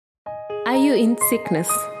Are you in sickness,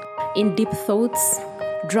 in deep thoughts,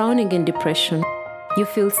 drowning in depression? You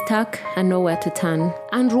feel stuck and nowhere to turn.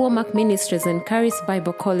 Andrew Womack Ministries and Charis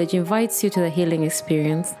Bible College invites you to the healing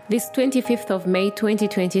experience. This 25th of May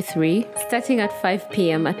 2023, starting at 5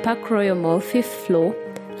 p.m. at Park Royal Mall, 5th floor,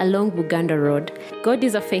 along Luganda Road. God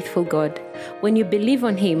is a faithful God. When you believe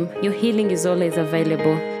on Him, your healing is always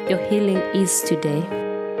available. Your healing is today.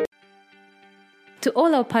 To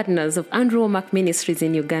all our partners of Andrew Womack Ministries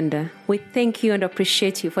in Uganda, we thank you and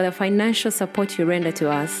appreciate you for the financial support you render to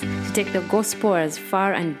us to take the gospel as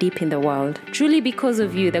far and deep in the world. Truly, because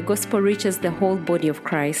of you, the gospel reaches the whole body of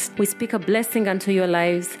Christ. We speak a blessing unto your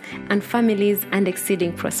lives and families and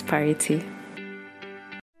exceeding prosperity.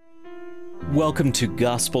 Welcome to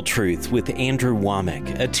Gospel Truth with Andrew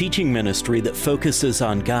Womack, a teaching ministry that focuses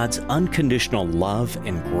on God's unconditional love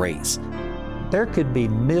and grace. There could be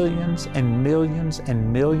millions and millions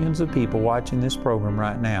and millions of people watching this program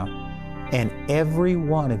right now, and every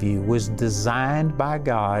one of you was designed by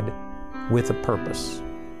God with a purpose.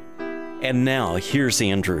 And now, here's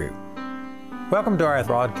Andrew. Welcome to our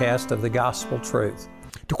broadcast of the Gospel Truth.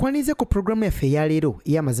 Tukwaniriza ku programu yaffe eya leero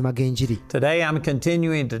ey'amazima g'enjiri. Today I'm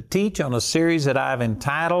continuing to teach on a series that I've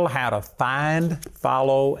entitled How to Find,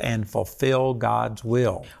 Follow, and Fulfill God's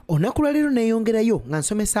Will. Olunaku lwa leero neeyongerayo nga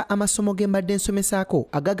nsomesa amasomo ge mbadde nsomesaako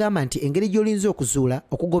agagamba nti engeri gy'olinza okuzuula,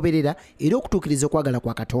 okugoberera era okutuukiriza okwagala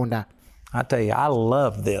kwa Katonda. I tell you, I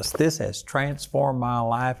love this. This has transformed my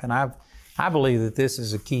life, and I believe that this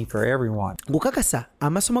is a key for everyone. Ngukakasa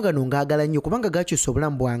amasomo gano ngaagala nnyo kubanga gakyusa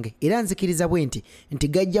obulamu bwange era nzikiriza bwe nti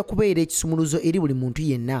gajja kubeera ekisumuluzo eri buli muntu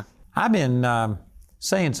yenna. I've been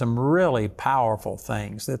saying some really powerful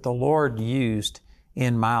things that the Lord used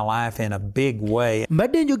in my life in a big way.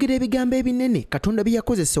 Mbadde njogera ebigambo ebinene Katonda bye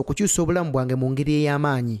yakozesa okukyusa obulamu bwange mu ngeri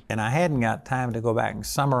ey'amaanyi. And I hadn't got time to go back and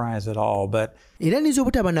summarize it all, but era nizo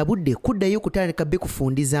obutaba na budde kuddayo kutandika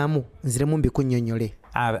bikufundizaamu nziremu mbikunnyonnyole.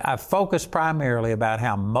 I've focused primarily about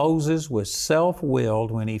how Moses was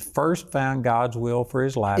self-willed when he first found God's will for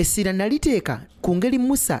his life. Essira naliteeka ku ngeri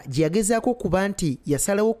Musa gye yagezaako okuba nti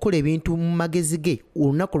yasalawo okukola ebintu mu magezi ge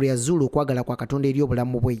olunaku lwe yazuula okwagala kwa Katonda eri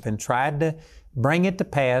obulamu bwe. And tried to bring it to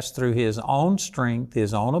pass through his own strength,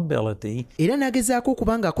 his own ability. Era n'agezaako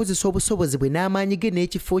okuba ng'akozesa obusobozi bwe n'amaanyi ge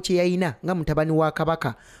n'ekifo kye yalina nga mutabani wa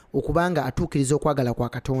kabaka okubanga atuukiriza okwagala kwa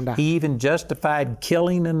Katonda. He even justified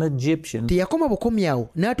killing an Egyptian. Teyakoma bukomyawo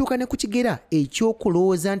n'atuuka ne ku kigera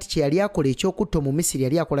ekyokulowooza nti kye yali akola ekyokutta Omumisiri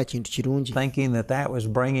yali akola kintu kirungi. Thinking that was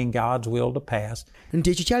bringing God's will to pass.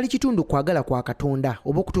 Nti ekyo kyali kitundu kwagala kwa Katonda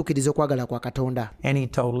oba okutuukiriza okwagala kwa Katonda. And he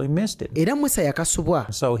totally missed it. Era Musa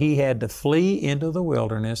yakasubwa. So he had to flee into the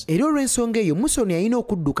wilderness. Era olw'ensonga eyo Musa ono yalina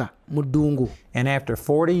okudduka mu ddungu. And after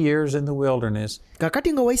 40 years in the wilderness,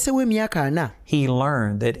 kakati nga wayiseewo emyaka 4, he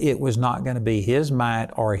learned that it was not going to be his might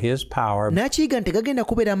or his power, n'akiyiga nti tegagenda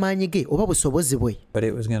kubeera maanyi ge oba busobozi bwe, but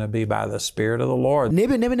it was going to be by the Spirit of the Lord. Naye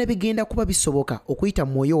byonna byonna bigenda kuba bisoboka okuyita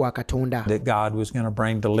mu mwoyo wa Katonda. That God was going to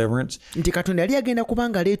bring deliverance. Nti Katonda yali agenda kuba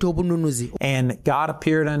ng'aleeta obununuzi. And God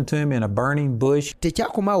appeared unto him in a burning bush.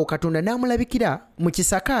 Tekyakomaawo Katonda n'amulabikira mu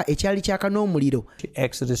kisaka ekyali kyaka n'omuliro.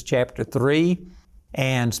 Exodus chapter 3.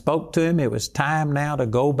 And spoke to him. It was time now to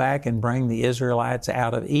go back and bring the Israelites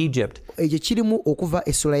out of Egypt. Ekyo kirimu okuva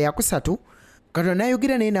essula ya 3. Katonda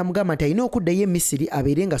n'ayogera naye n'amugamba nti alina okuddayo e Misiri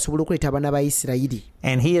abeere ng'asobola okuleeta abaana ba Isirayiri.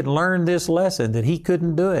 And he had learned this lesson that he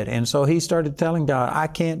couldn't do it. And so he started telling God, I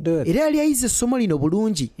can't do it. Era yali ayize essomo lino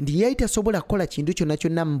bulungi nti yali tasobola kukola kintu kyonna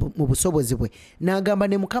kyonna mu busobozi bwe. N'agamba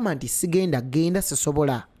ne Mukama nti genda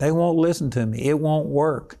sisobola. They won't listen to me. It won't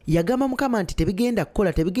work. Yagamba Mukama nti tebigenda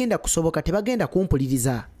kukola, tebigenda kusoboka, tebagenda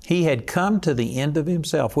kumpuliriza. He had come to the end of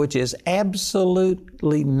himself, which is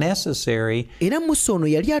absolutely necessary. Era Musa ono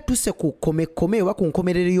yali atuuse ku kkomekome oba ku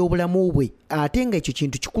nkomerero y'obulamu bwe, ate nga ekyo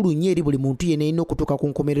kintu kikulu nnyo eri buli muntu yenna alina okutuuka ku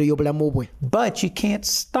nkomerero y'obulamu bwe. But you can't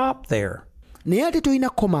stop there. Naye ate tolina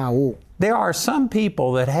kkomaawo. There are some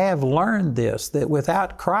people that have learned this, that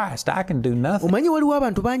without Christ I can do nothing. Omanyi waliwo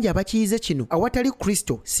abantu bangi abakiyize kino, awatali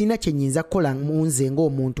Kristo sina kye nnyinza kukola mu nze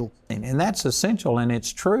ng'omuntu. And that's essential and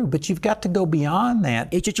it's true, but you've got to go beyond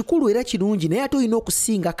that. Ekyo kikulu era kirungi naye ate olina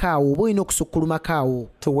okusingako awo oba olina okusukkulumako awo.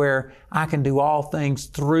 To where I can do all things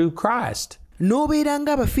through Christ. N'obeera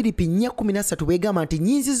ng'Abafiripi 4:13 beegamba nti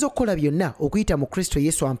nnyinziza okukola byonna okuyita mu Kristo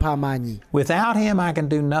Yesu ampa amaanyi. Without him I can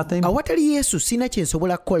do nothing. Awatali Yesu sina kye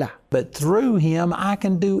nsobola kukola. But through him I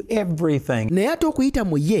can do everything. Naye ate okuyita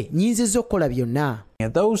mu ye nnyinziza okukola byonna.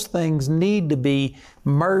 And those things need to be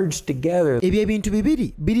merged together. Ebyo ebintu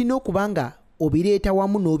bibiri birina okuba nga obireeta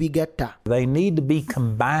wamu n'obigatta. They need to be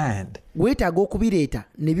combined. Weetaaga okubireeta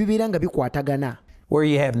ne bibeera nga bikwatagana. where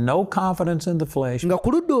you have no confidence in the flesh, nga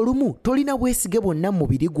ku ludda olumu tolina bwesige bwonna mu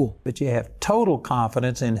mubiri gwo, but you have total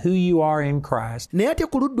confidence in who you are in Christ. naye ate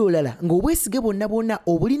ku ludda olala ng'obwesige bwonna bwonna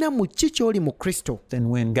obulina mu ki ky'oli mu Kristo. And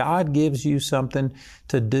when God gives you something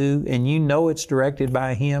to do and you know it's directed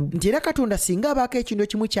by Him, nti era Katonda singa abaako ekintu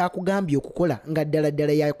ekimu kyakugambye okukola nga ddala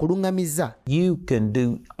ddala yakuluŋŋamizza, you can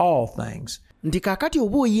do all things nti kaakati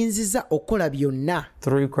oba oyinziza okukola byonna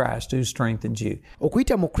through Christ who strengthens you.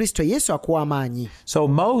 okuyita mu Kristo Yesu akuwa amaanyi. So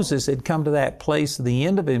Moses had come to that place at the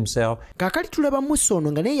end of himself, kaakati tulaba Musa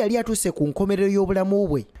ono nga naye yali atuuse ku nkomerero y'obulamu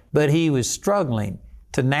bwe, but he was struggling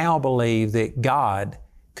to now believe that God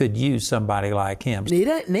could use somebody like him.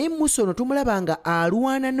 naye Musa ono tumulaba nga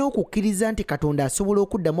alwana n'okukkiriza nti Katonda asobola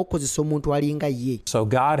okuddamu okukozesa omuntu alinga ye. So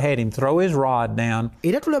God had him throw his rod down.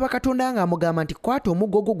 Era tulaba Katonda ng'amugamba nti kwata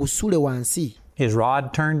omuggo gwo gusuule wansi. His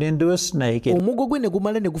rod turned into a snake. It omuggo gwe ne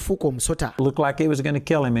gumala ne gufuuka omusota. looked like it was going to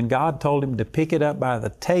kill him, and God told him to pick it up by the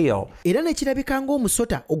tail. Era ne kirabika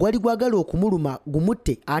ng'omusota ogwali gwagala okumuluma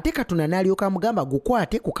gumutte, ate Katonda n'alyoka amugamba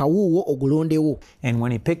gukwate ku kawuuwo ogulondewo. And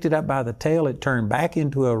when he picked it up by the tail, it turned back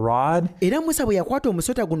into a rod. Era Musa bwe yakwata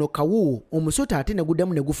omusota guno kawuuwo, omusota ate ne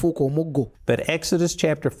guddamu ne gufuuka omuggo. But Exodus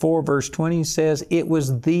chapter 4 verse 20 says it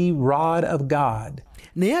was the rod of God.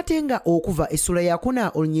 Naye ate nga okuva essula ya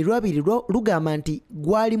 4 olunyiriri lwabiri lugamba nti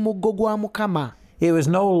gwali muggo gwa Mukama. It was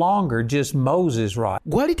no longer just Moses' rod.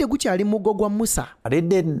 Gwali tegukyali muggo gwa Musa. It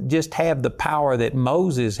didn't just have the power that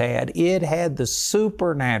Moses had. It had the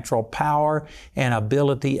supernatural power and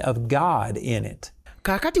ability of God in it.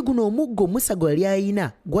 Kaakati guno omuggo Musa gwe yali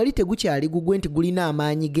ayina gwali tegukyali gugwe nti gulina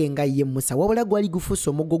amaanyi ge nga ye Musa, wabula gwali gufuuse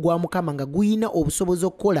omuggo gwa Mukama nga guyina obusobozi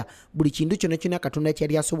okukola buli kintu kyonna kyonna Katonda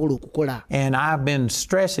kyali asobola okukola. And I've been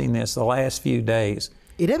stressing this the last few days,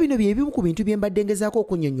 Era bino bye bimu ku bintu bye mbadde ngezaako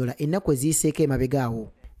okunnyonnyola ennaku eziyiseeko emabegaawo.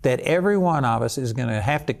 that every one of us is going to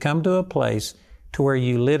have to come to a place to where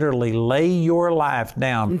you literally lay your life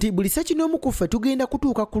down. Nti buli ssekinomu ku ffe tugenda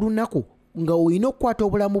kutuuka ku lunaku nga olina okukwata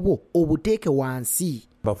obulamu bwo obuteeke wansi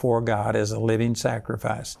Before God as a living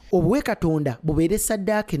sacrifice. obuwe Katonda bubeere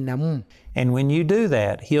ssaddaaka ennamu. And when you do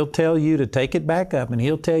that, He'll tell you to take it back up and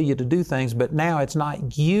He'll tell you to do things, but now it's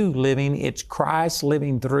not you living, it's Christ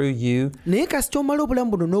living through you. Naye kasita omala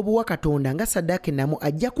obulamu buno n'obuwa Katonda nga ssaddaaka ennamu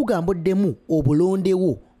ajja kugamba oddemu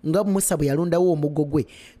obulondewo nga Musa bwe yalondawo omuggo gwe.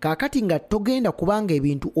 Kaakati nga togenda kubanga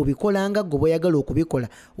ebintu obikola nga gwe bw'oyagala okubikola,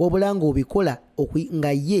 wabula nga obikola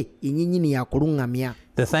nga ye yennyinnyini yakuluŋŋamya.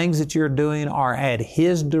 The things that you're doing are at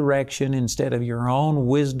His direction instead of your own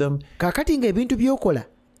wisdom. Kaakati nga ebintu by'okola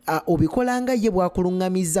obikola nga ye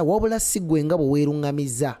bw'akuluŋŋamizza wabula si ggwe nga bwe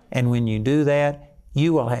weeruŋŋamizza. And when you do that,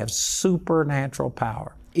 you will have supernatural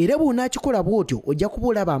power. Era bw'onaakikola bw'otyo ojja kuba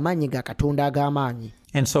olaba amaanyi ga Katonda ag'amaanyi.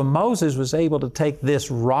 And so Moses was able to take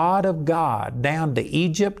this rod of God down to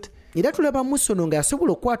Egypt. Era tulaba Musa ono nga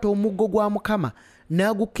yasobola okukwata omuggo gwa Mukama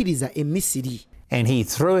n'agukkiriza e Misiri. And he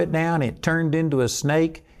threw it down, it turned into a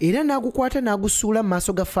snake. Era n'agukwata n'agusuula mu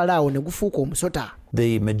maaso ga Falaawo ne gufuuka omusota.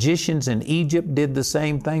 The magicians in Egypt did the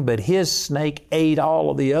same thing, but his snake ate all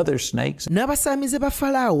of the other snakes. N'abasaamize ba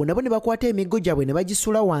Falaawo nabo ne bakwata emiggo gyabwe ne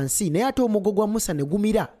bagisuula wansi, naye ate omuggo gwa Musa ne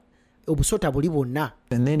gumira obusota buli bwonna.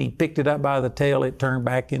 And then he picked it up by the tail, it turned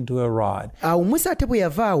back into a rod. Awo Musa ate bwe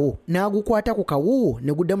yavaawo n'agukwata ku kawuuwo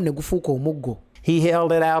ne guddamu ne gufuuka omuggo. He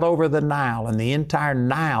held it out over the Nile, and the entire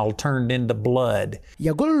Nile turned into blood.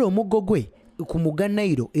 Yagolola omuggo gwe ku mugga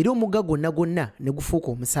Nayiro era omugga gwonna ne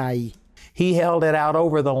gufuuka omusaayi. He held it out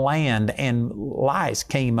over the land, and lice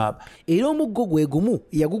came up. Era omuggo gwe gumu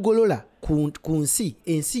yagugolola ku nsi,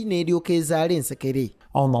 ensi n'eryoka ezaala ensekere.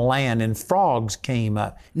 On the land, and frogs came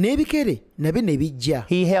up. N'ebikere nabyo ne bijja.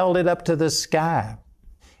 He held it up to the sky,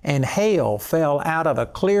 and hail fell out of a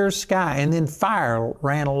clear sky, and then fire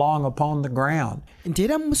ran along upon the ground. Nti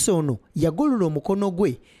era Musa ono yagolola omukono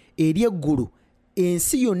gwe eri eggulu,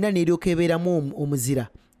 ensi yonna n'eryoka ebeeramu omuzira.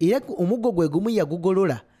 Era omuggo gwe gumu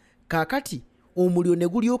yagugolola, kaakati omuliro ne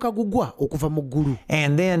gulyoka gugwa okuva mu ggulu.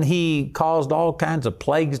 And then he caused all kinds of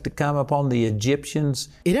plagues to come upon the Egyptians.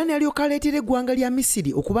 Era n'alyoka aleetera eggwanga lya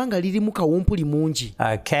Misiri okuba nga lirimu kawumpuli mungi.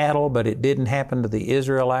 Cattle, but it didn't happen to the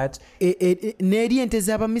Israelites. N'eri ente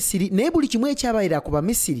z'Abamisiri, naye buli kimu ekyabeera ku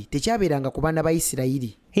Bamisiri tekyabeeranga ku baana ba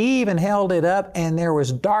Isirayiri. He even held it up, and there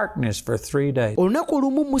was darkness for 3 days. Olunaku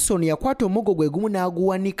olumu Musa ono yakwata omuggo gwe gumu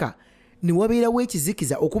n'aguwanika, ne wabeerawo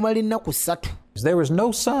ekizikiza okumala ennaku 3. There was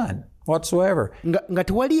no sun whatsoever. Nga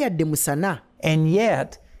tewali yadde musana. And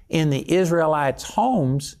yet, in the Israelites'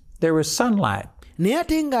 homes, there was sunlight. Naye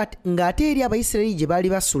ate ng'ate eri Abayisirayiri gye baali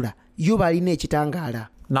basula, yo baalina ekitangaala.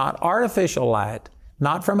 Not artificial light,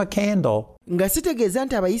 not from a candle. Nga sitegeeza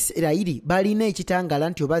nti Abayisirayiri baalina ekitangaala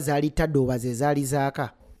nti oba zaali ttadde oba ze zaali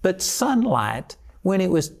zaaka. But sunlight when it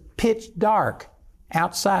was pitch dark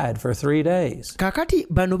outside for 3 days. Kakati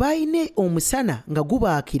bano baine omusana nga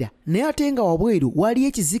gubaakira naye ate nga wabweru waliyo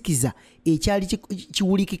ekizikiza ekyali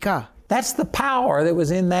kiwulikika. That's the power that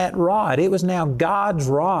was in that rod. It was now God's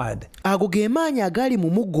rod. Ago ge maanyi agali mu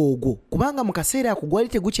muggo ogwo kubanga mu kaseera ako gwali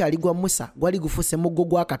tegukyali gwa Musa, gwali gufuuse muggo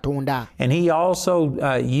gwa Katonda. And he also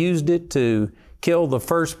used it to kill the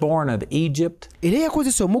firstborn of Egypt. Era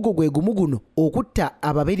yakozesa omuggo gwe gumu guno okutta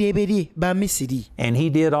ababereberye ba Misiri. And he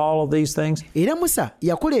did all of these things. Era Musa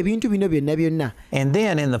yakola ebintu bino byonna. And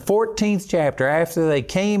then in the 14th chapter, after they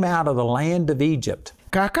came out of the land of Egypt,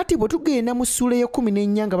 kaakati bwe tugenda mu ssuula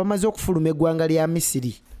y'e14 nga bamaze okufuluma eggwanga lya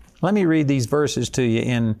Misiri. Let me read these verses to you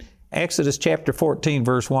in Exodus chapter 14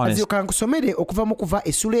 verse 1. Azioka nkusomere okuva mu kuva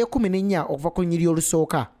essuula y'e14 okuva ku nnyiri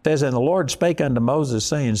olusooka. It says, And the Lord spake unto Moses,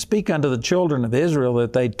 saying, Speak unto the children of Israel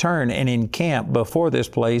that they turn and encamp before this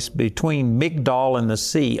place between Migdol and the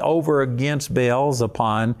sea, over against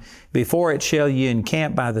Baal-Zepon. Before it shall ye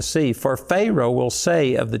encamp by the sea. For Pharaoh will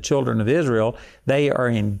say of the children of Israel, They are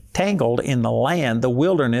entangled in the land, the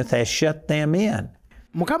wilderness has shut them in.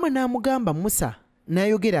 Mukama n'amugamba Musa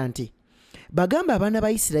n'ayogera nti, bagamba abaana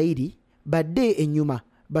ba Isirayiri badde ennyuma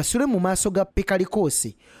basule mu maaso ga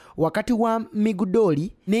Pekalikoosi wakati wa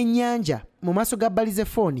Migudoli n'ennyanja mu maaso ga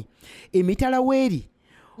Balizefoni emitala weeri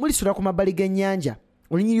mulisula ku mabbali g'ennyanja.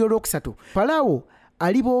 Olunyiriri olwokusatu, Falaawo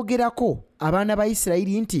aliboogerako abaana ba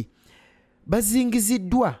Isirayiri nti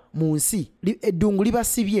bazingiziddwa mu nsi, eddungu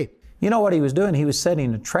libasibye. You know what he was doing? He was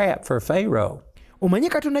setting a trap for Pharaoh. Omanye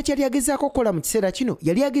Katonda kyali agezaako okukola mu kiseera kino,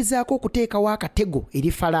 yali agezaako okuteekawo akatego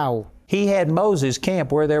eri Falaawo. He had Moses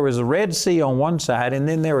camp where there was a Red Sea on one side and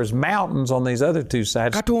then there was mountains on these other two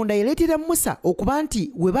sides. Katonda yaleetera Musa okuba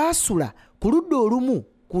nti we baasula ku ludda olumu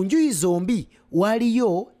ku njuyi zombi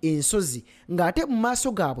waliyo ensozi ng'ate mu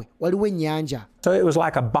maaso gaabwe waliwo ennyanja. So it was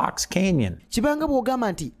like a box canyon. Kibanga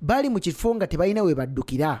bw'ogamba nti bali mu kifo nga tebalina we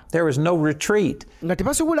baddukira. There was no retreat. Nga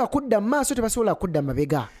tebasobola kudda mu maaso, tebasobola kudda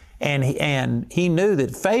mabega. And he knew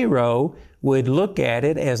that Pharaoh would look at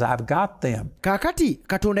it as I've got them. Kaakati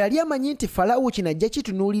Katonda yali amanyi nti Falaawo kinajja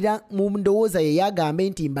kitunuulira mu ndowooza ye yagambe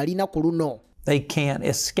nti mbalina ku luno. They can't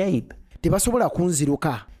escape. Tebasobola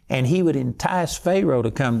kunziruka. And he would entice Pharaoh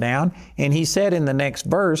to come down. And he said in the next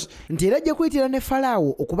verse, nti era ajja kuyitira ne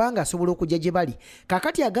Falaawo okubanga asobola okujja gye bali.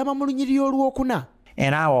 Kaakati agamba mu lunyiriri olwokuna.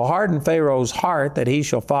 And I will harden Pharaoh's heart that he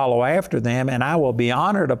shall follow after them, and I will be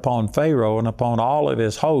honored upon Pharaoh and upon all of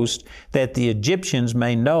his host, that the Egyptians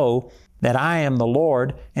may know that I am the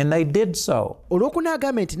Lord, and they did so. Olwokuna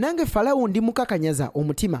agambe nti nange Falaawo ndimukakanyaza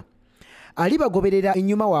omutima, alibagoberera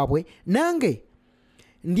ennyuma waabwe, nange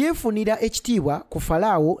ndyefunira ekitiibwa ku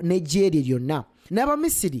Falaawo n'eggye lye lyonna,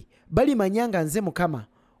 n'Abamisiri balimanya nga nze Mukama,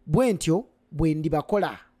 bwe ntyo bwe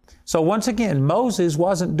ndibakola. So once again, Moses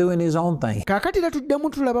wasn't doing his own thing. Kaakati era tuddamu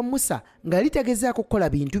tulaba Musa ng'ali tagezaako kukola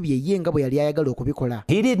bintu bye ye nga bwe yali ayagala okubikola.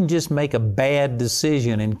 He didn't just make a bad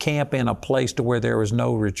decision and camp in a place to where there was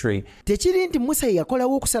no retreat. Tekiri nti Musa ye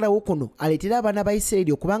yakolawo okusalawo kuno aleetera abaana ba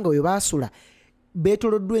Isirayiri okubanga we baasula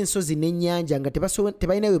beetoloddwa ensozi n'ennyanja nga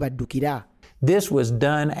tebalina we baddukira. This was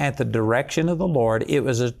done at the direction of the Lord. It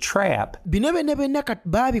was a trap. Bino byonna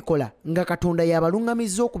baabikola nga Katonda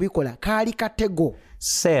yabaluŋŋamizza okubikola, kaali katego.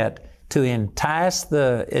 Set to entice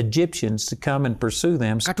the Egyptians to come and pursue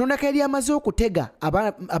them. Katonda kali amaze okutega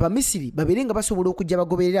Abamisiri babeere nga basobola okujja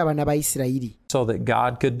bagoberera abaana ba Isirayiri. So that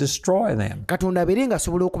God could destroy them. Katonda abeere nga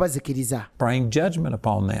asobola okubazikiriza. Bring judgment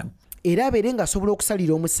upon them. Era abeere nga asobola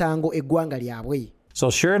okusalira omusango eggwanga lyabwe. So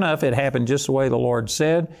sure enough, it happened just the way the Lord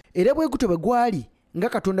said. Era bwe gutyo bwe gwali nga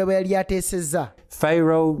Katonda bwe yali ateesezza.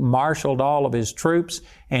 Pharaoh marshaled all of his troops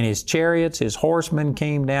and his chariots, his horsemen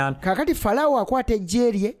came down. Kaakati Falaawo akwata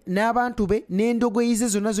eggye lye n'abantu be n'endogoyi ze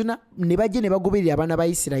zonna ne bajja ne bagoberera abaana ba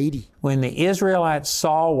Isirayiri. When the Israelites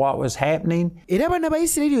saw what was happening, era abaana ba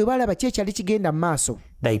Isirayiri bwe balaba ki ekyali kigenda mu maaso,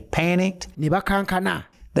 they panicked. ne bakankana.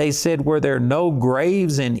 They said, Were there no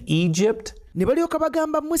graves in Egypt? Ne balyoka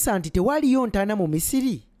bagamba Musa nti tewaliyo ntaana mu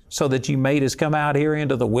Misiri. So that you made us come out here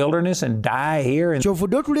into the wilderness and die here? And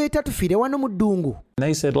Kyovudde otuleeta tufiire wano mu ddungu.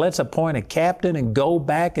 they said, Let's appoint a captain and go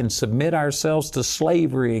back and submit ourselves to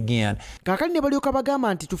slavery again. Kaakati ne balyoka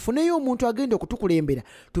bagamba nti tufuneyo omuntu agenda okutukulembera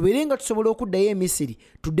tubeere nga tusobola okuddayo e Misiri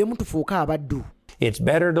tuddemu tufuuke abaddu. It's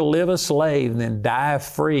better to live a slave than die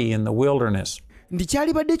free in the wilderness. Ndi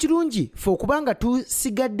kyalibadde kirungi ffe okuba nga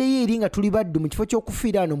tusigaddeyo eri nga tuli baddu mu kifo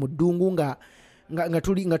ky'okufiira wano mu ddungu nga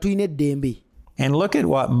tulina eddembe. And look at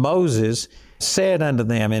what Moses said unto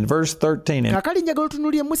them in verse 13. Kaakali njagala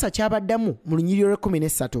otunuulire Musa ky'abaddamu mu lunyiriri lw'ekkumi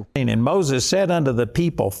n'essatu. And Moses said unto the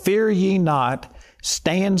people, Fear ye not,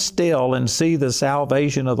 Stand still and see the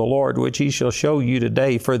salvation of the Lord, which he shall show you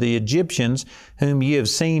today. For the Egyptians whom ye have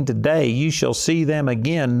seen today, you shall see them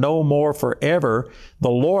again no more forever. The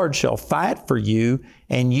Lord shall fight for you,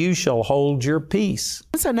 and you shall hold your peace.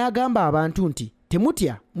 Musa n'agamba abantu nti,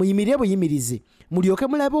 temutya, muyimirire buyimirize, mulyoke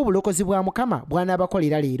mulabe obulokozi bwa Mukama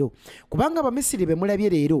bw'anaabakolera leero. Kubanga Abamisiri be mulabye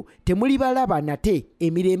leero, temulibalaba nate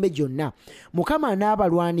emirembe gyonna. Mukama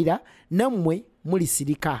anaabalwanira, nammwe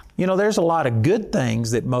mulisirika. You know, there's a lot of good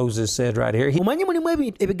things that Moses said right here. Mumanyi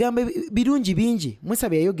mulimu ebigambo birungi bingi Musa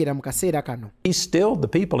bye yayogera mu kaseera kano. He stilled the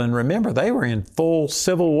people, and remember, they were in full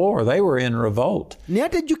civil war. They were in revolt. Naye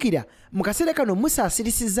atejjukira, mu kaseera kano Musa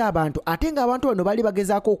asirisizza abantu, ate ng'abantu bano baali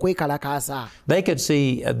bagezaako okwekalakaasa. They could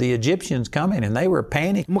see the Egyptians coming, and they were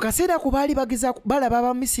panicking. Mu kaseera ako baali bagezaako balaba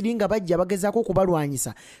Abamisiri nga bajja bagezaako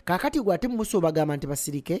okubalwanyisa. Kaakati gwe ate Musa obagamba nti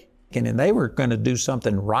basirike. And they were going to do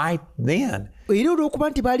something right then. Era olw'okuba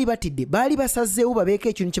nti baali batidde, baali basazzeewo babeeko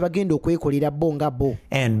ekintu kye bagenda okwekolera bo nga bo.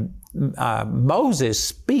 And Moses,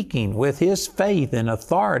 speaking with his faith and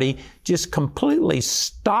authority, just completely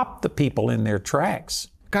stopped the people in their tracks.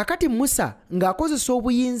 Kaakati Musa ng'akozesa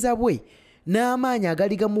obuyinza bwe n'amaanyi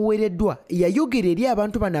agali gamuweereddwa, yayogera eri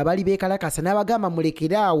abantu bano abaali beekalakasa n'abagamba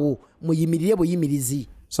mulekeraawo muyimirire buyimirizi.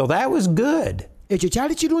 So that was good. Ekyo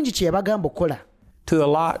kyali kirungi kye yabagamba okukola. To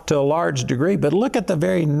a large degree. But look at the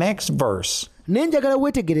very next verse. Nenjagala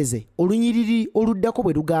weetegereze olunyiriri oluddako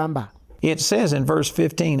bwe lugamba. It says in verse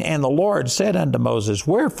 15, And the Lord said unto Moses,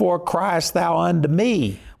 Wherefore criest thou unto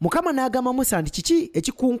me? Mukama n'agamba Musa nti kiki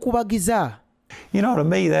ekikunkubagiza? You know, to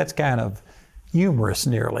me that's kind of humorous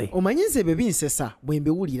nearly. Omanyi nze bwe binsesa bwe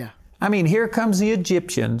mbiwulira. I mean, here comes the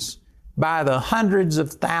Egyptians by the hundreds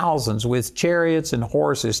of thousands with chariots and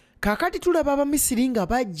horses. Kaakati tulaba Abamisiri nga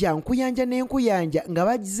bajja nkuyanja n'enkuyanja nga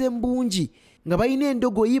bagize embungi, nga balina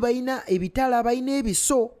endogoyi, balina ebitala, balina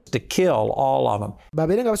ebiso. To kill all of them.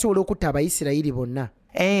 Babeere nga basobola okutta Abayisirayiri bonna.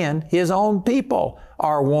 And his own people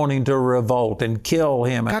are wanting to revolt and kill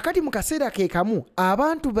him. Kaakati mu kaseera ke kamu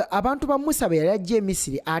abantu ba Musa be yali ajja e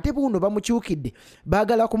Misiri ate buno bamukyukidde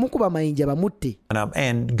baagala kumukuba mayinja bamutte.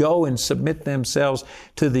 And go and submit themselves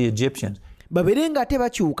to the Egyptians. Babeere nga ate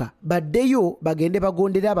bakyuka baddeyo bagende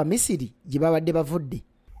bagondere Abamisiri gye babadde bavudde.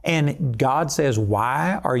 And God says,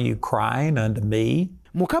 Why are you crying unto me?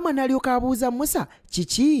 Mukama n'alyoka abuuza Musa,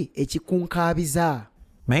 kiki ekikunkaabiza?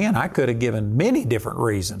 Man, I could have given many different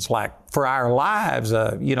reasons, like for our lives,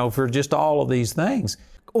 for just all of these things.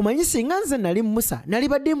 Omanyi singa nze nali Musa nali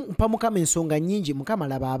badde mpa Mukama ensonga nnyingi. Mukama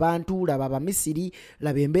laba abantu, laba Abamisiri,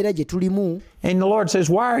 laba embeera gye tulimu. And the Lord says,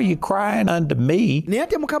 Why are you crying unto me? Naye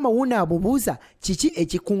ate Mukama wuuna amubuuza, kiki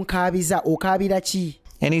ekikunkaabiza, okaabira ki?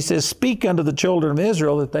 And he says, Speak unto the children of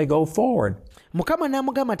Israel that they go forward. Mukama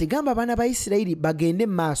n'amugamba nti gamba abaana ba Isirayiri bagende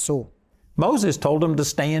mu maaso. Moses told them to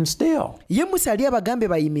stand still. Ye Musa yali abagambe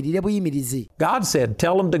bayimirire buyimirize. God said,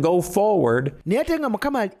 Tell them to go forward. Naye ate nga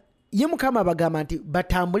Mukama abagamba nti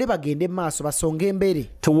batambule bagende mu maaso basonge embere.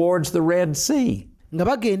 Towards the Red Sea. Nga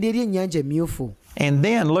bagenda eri ennyanja emyufu. And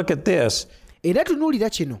then look at this. Era tunuulira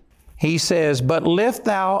kino. He says, But lift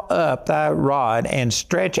thou up thy rod, and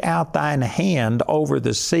stretch out thine hand over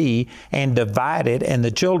the sea, and divide it, and the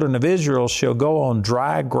children of Israel shall go on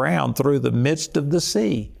dry ground through the midst of the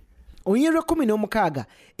sea. Olunyiriri 16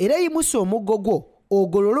 era yimusa omuggo gwo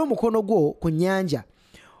ogolole omukono gwo ku nnyanja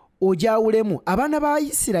ogyawulemu abaana ba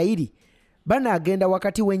Isirayiri banaagenda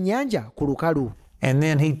wakati w'ennyanja ku lukalu. And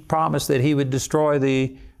then he promised that he would destroy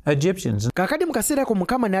the Egyptians. Kaakati mu kaseera ko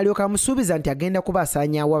Mukama n'alyoka amusuubiza nti agenda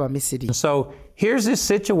kubasaanyaawo Abamisiri. So here's this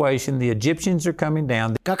situation. The Egyptians are coming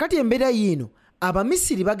down. Kaakati embeera yiino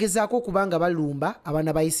Abamisiri bagezaako okuba nga balumba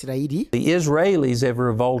abaana ba Isirayiri. The Israelis have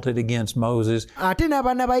revolted against Moses. Ate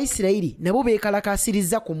n'abaana ba Isirayiri nabo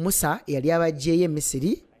beekalakaasirizza ku Musa eyali abaggyeyo e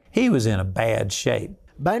Misiri. He was in a bad shape.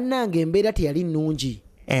 Bannange embeera teyali nnungi.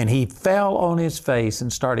 And he fell on his face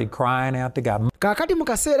and started crying out to God. Kaakati mu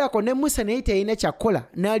kaseera ako ne Musa naye teyalina kyakkola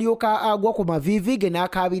n'alyoka agwa ku maviivi ge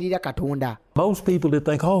n'akaabirira Katonda. Most people would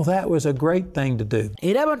think, that was a great thing to do.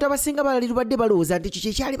 Era abantu abasinga balibadde balowooza nti kiki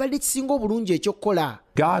ekyali badde kisinga obulungi ekyokkola.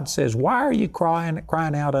 God says, Why are you crying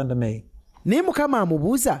out unto me? Naye Mukama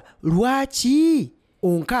amubuuza, lwaki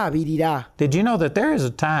onkaabirira? Did you know that there is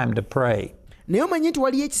a time to pray? Naye omanyi nti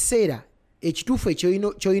waliyo ekiseera ekituufu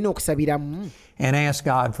ky'olina okusabiramu. And ask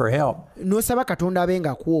God for help. N'osaba Katonda abe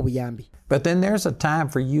ng'akuwa obuyambi. But then there's a time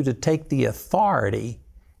for you to take the authority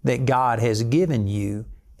that God has given you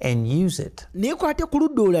and use it. Naye kwate ku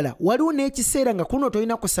ludda olulala waliwo n'ekiseera nga kuno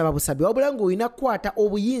tolina kusaba busabi wabula ng'olina kukwata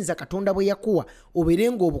obuyinza Katonda bwe yakuwa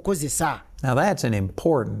obeere ng'obukozesa. Now that's an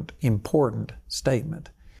important statement.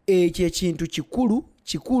 Ekyo ekintu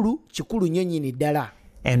kikulu nnyo nnyini ddala.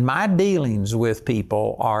 And my dealings with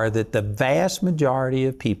people are that the vast majority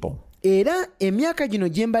of people era emyaka gino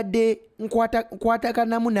gye mbadde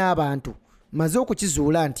nkwataganamu n'abantu maze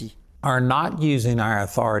okukizuula nti are not using our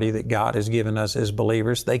authority that God has given us as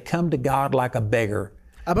believers. They come to God like a beggar.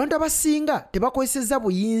 abantu abasinga tebakozesezza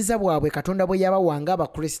buyinza bwabwe katonda bwe yabawanga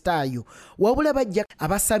abakristaayo wabula bajja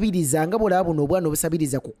abasabiriza nga bulaba buno obwana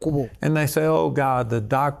obusabiriza ku kkubo. And they say, oh God, the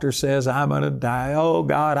doctor says I'm going to die. Oh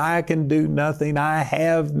God, I can do nothing. I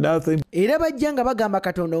have nothing. Era bajja nga bagamba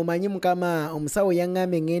katonda omanyi mukama omusawo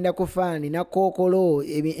yaŋŋambye ŋŋenda kufa nina kookolo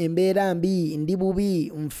embeera mbi ndi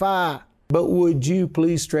bubi nfa. But would you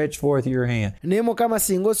please stretch forth your hand? Naye mukama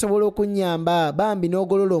singa osobola okunnyamba bambi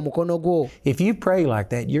n'ogolola omukono gwo. If you pray like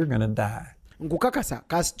that, you're going to die. Nkukakasa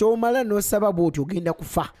kasita omala n'osaba bw'otyo ogenda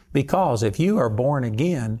kufa. Because if you are born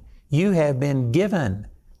again, you have been given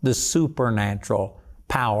the supernatural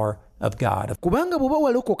power of God. Kubanga bw'oba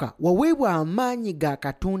walokoka waweebwa amaanyi ga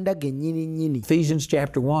katonda gennyini nnyini. Ephesians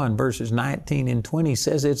chapter 1 verses 19 and 20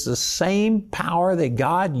 says it's the same power that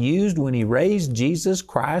God used when he raised Jesus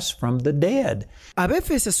Christ from the dead.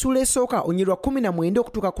 Abefeso essula esooka onyirwa 19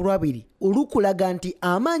 okutuuka ku 2 olukulaga nti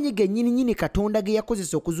amaanyi gennyini nnyini katonda ge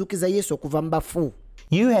yakozesa okuzuukiza Yesu okuva mu bafu.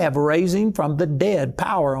 You have raising from the dead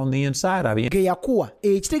power on the inside of you. Ge yakuwa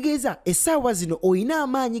ekitegeeza essaawa zino olina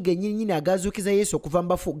amaanyi gennyini nnyini agazuukiza Yesu okuva mu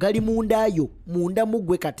bafu gali mundayo munda mu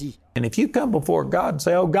ggwe kati. And if you come before God and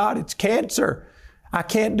say, oh God, it's cancer. I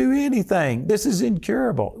can't do anything. This is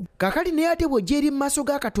incurable. Kakati naye ate bw'ojja eri mu maaso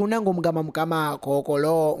ga katonda ng'omugamba mukama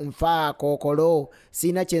kookolo nfa kookolo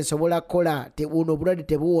sina kye nsobola kukola buno obulwadde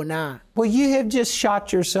tebuwona. Well, you have just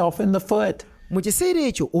shot yourself in the foot. Mu kiseera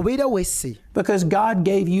ekyo obeera wesse. Because God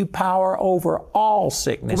gave you power over all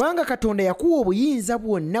sickness. Kubanga katonda yakuwa obuyinza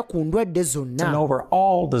bwonna ku ndwadde zonna. And over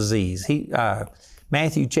all disease.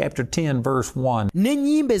 Matthew chapter 10 verse 1.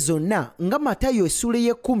 N'ennyimbe zonna nga Matayo essula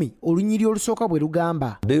y'ekkumi olunyiri olusooka bwe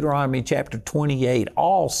lugamba. Deuteronomy chapter 28,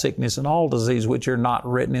 all sickness and all disease which are not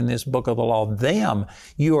written in this book of the law, them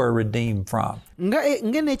you are redeemed from.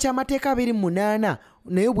 Nga n'ekyamateeka 28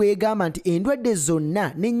 naye bwegamba nti endwadde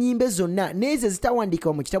zonna n'ennyimbe zonna n'ezo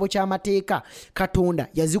ezitawandiikibwa mu kitabo ky'amateeka katonda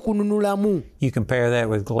yazikununulamu. You compare that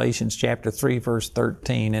with Galatians chapter 3 verse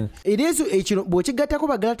 13 and era ezo ekino bw'okigattako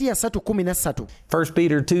Bagalatiya 3:13. 1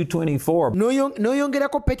 Peter 2:24.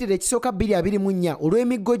 N'oyongerako Peetero ekisooka 2:24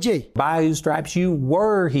 olw'emiggo gye. By whose stripes you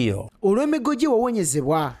were healed. Olw'emiggo gye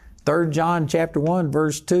wawonyezebwa. 3 John chapter 1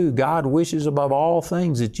 verse 2, God wishes above all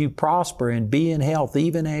things that you prosper and be in health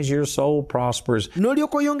even as your soul prospers.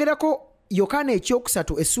 N'olyoka oyongerako Yokaana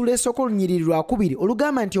ekyokusatu essula esooka olunyiriri lwa 2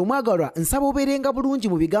 olugamba nti omwagalwa nsaba obeerenga bulungi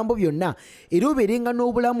mu bigambo byonna era obeerenga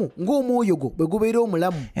n'obulamu ng'omwoyo gwo bwe gubeera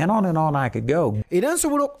omulamu. And on I could go. Era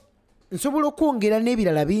nsobola okwongera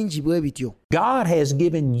n'ebirala bingi bwe bityo. God has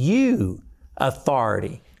given you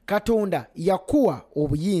authority. Katonda yakuwa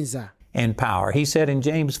obuyinza. And power. He said in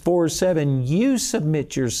James 4:7, you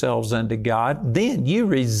submit yourselves unto God, then you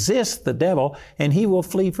resist the devil, and he will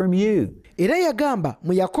flee from you. Era yagamba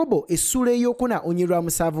mu Yakobo essula ey'okuna onyirwa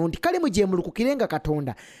 7 nti kale mujemulukukirenga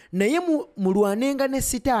Katonda naye mulwanenga ne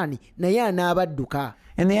Sitaani naye anaabadduka.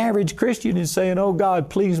 And the average Christian is saying, oh God,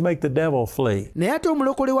 please make the devil flee. Naye ate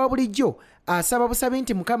omulokole wa bulijjo asaba busabe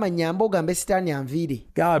nti Mukama nyambe ogambe Sitaani anviire.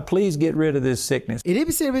 God, please get rid of this sickness. Era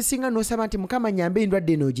ebiseera bisinga n'osaba nti Mukama nyambe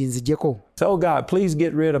endwadde eno oginzijjeko. So God, please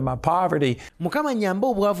get rid of my poverty. Mukama nyambe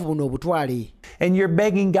obwavu buno obutwale. And you're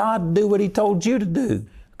begging God to do what he told you to do.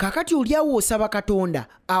 Kakati oli awo osaba Katonda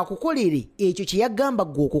akukolere ekyo kye yagamba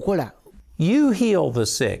ggwe okukola. You heal the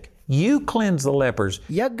sick. You cleanse the lepers.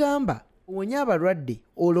 Yagamba owonya abalwadde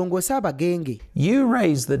olongoose abagenge. You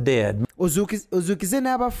raise the dead. Ozuukize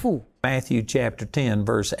n'abafu. Matthew chapter 10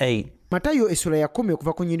 verse 8. Matayo essula ya 10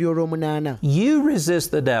 okuva ku nnyiriri olw'omunaana. You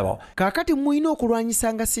resist the devil. Kaakati mulina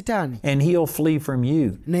okulwanyisanga Sitaani. And he'll flee from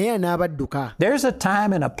you. Naye anaabadduka. There's a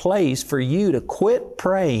time and a place for you to quit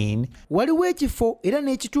praying. Waliwo ekifo era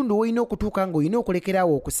n'ekitundu w'olina okutuuka ng'olina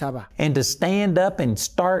okulekeraawo okusaba. And to stand up and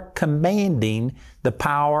start commanding the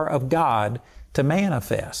power of God to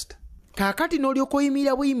manifest. Kaakati n'olyoka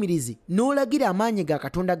oyimirira buyimirizi n'olagira amaanyi ga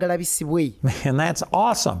Katonda galabisibwe. Man, that's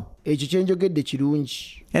awesome. Ekyo kye njogedde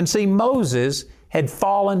kirungi. And see, Moses had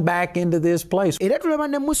fallen back into this place. Era tulaba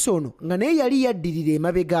ne Musa ono nga naye yali yaddirira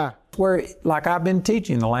emabega. Where, like I've been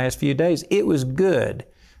teaching the last few days, it was good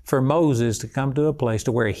for Moses to come to a place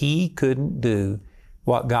to where he couldn't do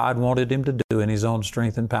what God wanted him to do in his own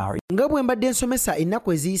strength and power. Nga bwe mbadde nsomesa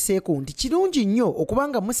ennaku eziyiseeko nti kirungi nnyo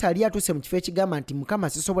okubanga Musa ali atuuse mu kifo ekigamba nti Mukama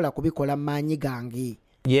sisobola kubikola mu maanyi gange.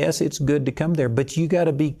 Yes, it's good to come there, but you got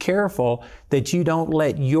to be careful that you don't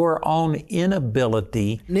let your own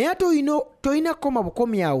inability naye ate tolina kukoma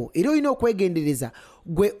bukomi awo era olina okwegendereza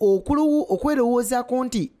gwe okwerowoozaako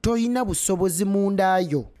nti tolina busobozi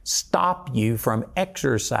mundaayo stop you from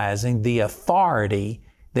exercising the authority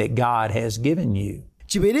that God has given you.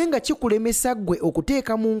 kibeere nga kikulemesa gwe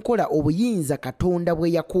okuteeka mu nkola obuyinza Katonda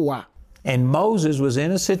bwe yakuwa. And Moses was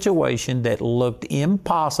in a situation that looked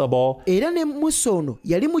impossible. Era ne Musa ono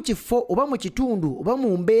yali mu kifo oba mu kitundu oba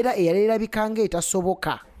mu mbeera eyalabikanga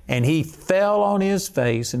etasoboka. And he fell on his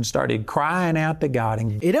face and started crying out to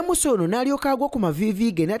God. Era Musa ono n'alyoka agwa ku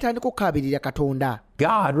maviivi ge n'atandika okukaabirira Katonda.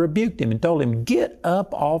 God rebuked him and told him, "Get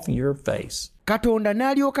up off your face." Katonda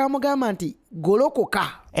n'alyoka amugamba nti golokoka.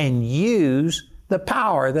 And use the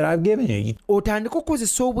power that I've given you. Otandika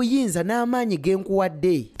okukozesa obuyinza n'amaanyi ge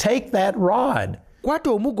nkuwadde. Take that rod.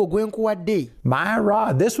 Kwata omuggo gwe nkuwadde. My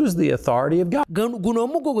rod. This was the authority of God. Guno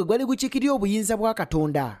omuggo gwe gwali gukiikirira obuyinza bwa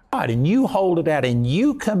Katonda. And you hold it out and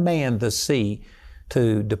you command the sea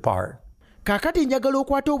to depart. Kaakati njagala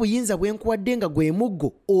okwata obuyinza bwe nkuwadde nga gwe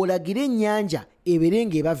muggo olagire ennyanja ebeere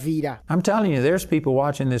ng'ebaviira. I'm telling you, there's people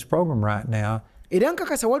watching this program right now. Era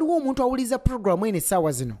nkakasa waliwo omuntu awuliza puroguramu eno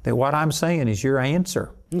essaawa zino. That what I'm saying is your answer.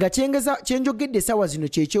 Nga kyenjogedde essaawa zino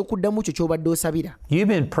kye kyokuddamu kyo ky'obadde osabira. You've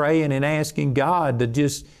been praying and asking God to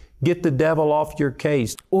just get the devil off your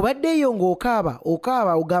case. Obaddeeyo ng'okaaba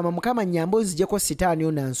ogamba Mukama nnyambe onzigyeko sitaani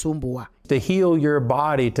ono ansumbuwa. To heal your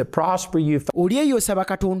body, to prosper you oli eyo osaba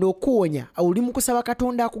Katonda okuwonya, oli mu kusaba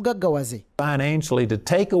Katonda akugaggawaze. Financially, to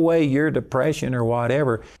take away your depression or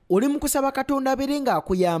whatever. Oli mu kusaba Katonda abeere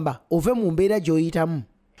ng'akuyamba ove mu mbeera gy'oyitamu.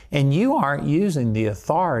 And you aren't using the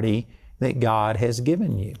authority that God has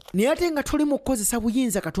given you. Naye ate nga toli mu kukozesa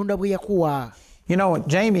buyinza Katonda bwe yakuwa. You know,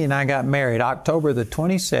 Jamie and I got married October the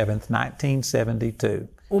 27th, 1972.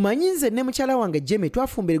 Omanyi nze ne mukyala wange Jamie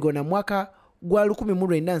twafumbirigana mwaka gwa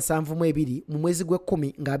 1972 mu mwezi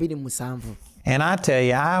gw'ekkumi nga 27. And I tell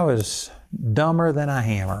you, I was dumber than a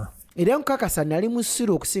hammer. Era nkakasa nali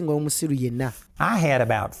musiru okusinga omusiru yenna. I had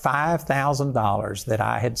about $5,000 that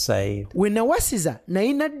I had saved. We nawasiza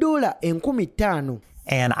nalina $5,000.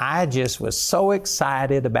 And I just was so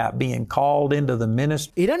excited about being called into the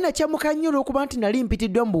ministry. Era nakyamuka nnyo olw'okuba nti nali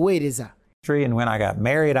mpitiddwa mu buweereza. And when I got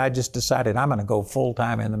married, I just decided I'm going to go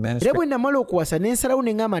full-time in the ministry. Era bwe namala okuwasa ne nsalawo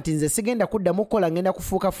ne ngamba nti nze sigenda kuddamu kukola ngenda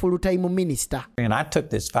kufuuka full-time minister. And I took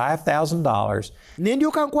this $5,000. Ne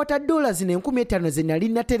ndyoka nkwata $5,000 ze nali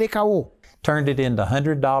naterekawo. Turned it into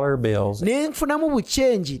 $100 bills. Ne nfunamu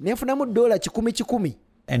buchenji, ne nfunamu $10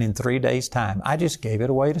 And in 3 days' time, I just gave it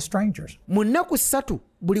away to strangers. Mu nnaku 3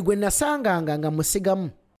 buli gwe nasanganga nga musigamu.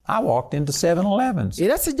 I walked into 7-Elevens.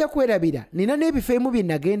 Era sijja kwerabira, nina n'ebifo ebimu bye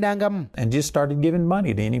nagendangamu. And just started giving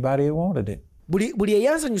money to anybody who wanted it. Buli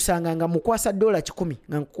eyansanyusanga nga mukwasa $10,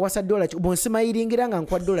 nga nkukwasa $10, bw'onsimayiringira nga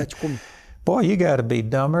nkuwa $10. Boy, you got to be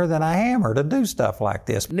dumber than a hammer to do stuff like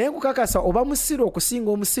this. Naye nkukakasa oba musiru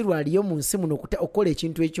okusinga omusiru aliyo mu nsi muno okukola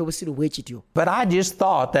ekintu eky'obusiru bwe kityo. But I just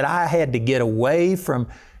thought that I had to get away from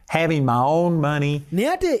having my own money. Naye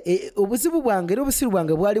ate obuzibu bwange era obusiru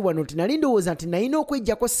bwange bwali wano nti nali ndowooza nti nalina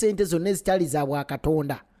okweggyako ssente zonna ezitali za bwa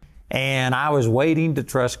Katonda. And I was waiting to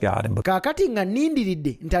trust God. Kaakati nga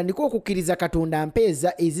nnindiridde ntandika okukkiriza Katonda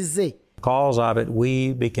ampeeza ezize. Because of it,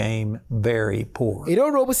 we became very poor. Era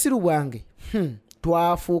olw'obusiru bwange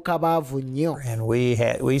twafuuka baavu nnyo. And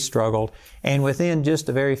we struggled. And within just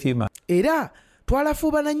a very few months. Era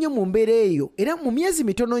twalafuubana nnyo mu mbeera eyo era mu myezi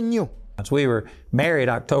mitono nnyo. We were married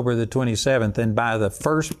October the 27th, and by the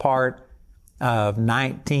first part of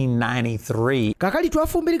 1993, kakali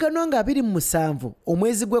twafumbiriganwa nga 27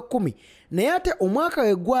 omwezi gw'ekkumi, naye ate omwaka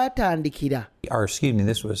we gwatandikira. Or excuse me,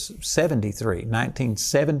 this was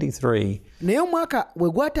 1973. Naye omwaka we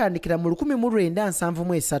gwatandikira mu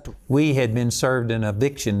 1973. We had been served an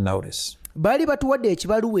eviction notice. Baali batuwadde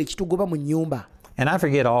ekibaluwa ekitugoba mu nnyumba. And I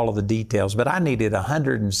forget all of the details, but I needed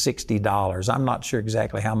 $160. I'm not sure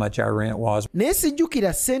exactly how much our rent was. Naye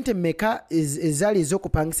sijjukira ssente mmeka ezaali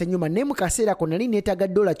ez'okupangisa ennyumba, naye mu kaseera ko nali neetaaga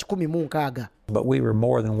 $160. But we were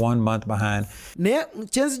more than 1 month behind. Naye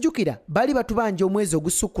kyenzijjukira baali batubanja omwezi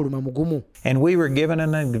ogusukkuluma mugumu. And we were given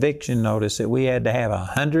an eviction notice that we had to have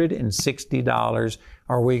 $160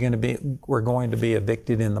 or we're going to be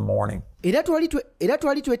evicted in the morning. Era twali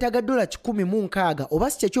twetaaga $160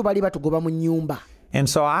 oba si kyekyo baali batugoba mu nnyumba. And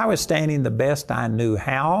so I was standing the best I knew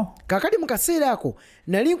how. Kakati mu kaseera ako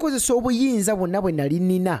nali nkozesa obuyinza bwonna bwe nali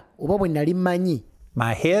nnina oba bwe nali mmanyi.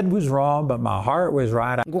 My head was wrong, but my heart was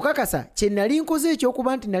right. Nkukakasa kye nali nkoze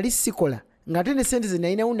ekyokuba nti nali sikola ng'ate ne ssente ze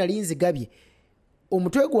nalinawo nali nzigabye.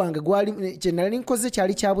 Omutwe gwange gwali kye nali nkoze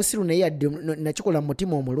kyali kya busiru naye yadde nakikola mu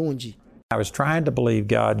mutima omulungi. I was trying to believe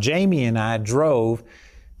God. Jamie and I drove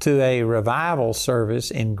to a revival service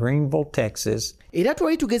in Greenville, Texas. Era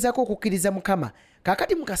twali tugezaako okukkiriza Mukama.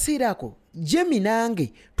 Kakati mu kaseera ako Jamie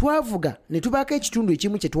nange twavuga ne tubaako ekitundu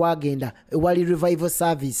ekimu kye twagenda ewali revival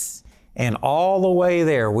service. And all the way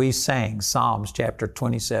there we sang Psalms chapter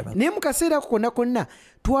 27. Naye mu kaseera ako konna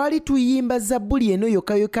twali tuyimba Zabbuli eno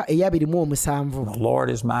yokka eya 27. The Lord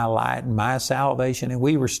is my light and my salvation. And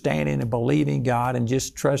we were standing and believing God and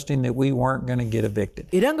just trusting that we weren't going to get evicted.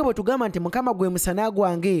 Era nga bwe tugamba nti Mukama gwe musana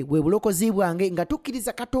gwange bwe bulokozi bwange nga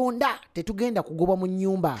tukkiriza Katonda tetugenda kugobwa mu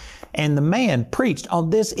nnyumba. And the man preached on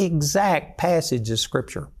this exact passage of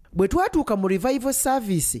Scripture. Bwe twatuuka mu revival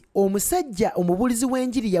service omusajja omubuulizi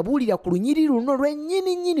w'enjiri yabuulira ku lunyiri luno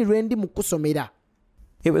lwennyini lwendi mu kusomera.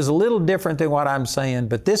 It was a little different than what I'm saying,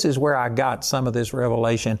 but this is where I got some of this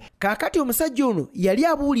revelation. Kaakati omusajja ono yali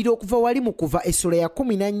abuulira okuva wali mu Kuva essula ya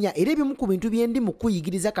 14 era ebimu ku bintu bye ndi mu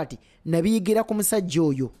kuyigiriza kati nabiyigira ku musajja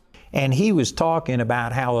oyo. And he was talking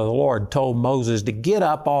about how the Lord told Moses to get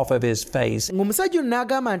up off of his face. Ng'omusajja ono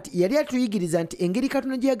n'agamba nti yali atuyigiriza nti engeri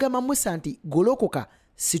Katonda gye yagamba Musa nti golokoka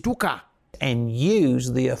situka. And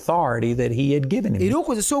use the authority that he had given him. Era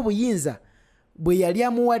okozesa obuyinza bwe yali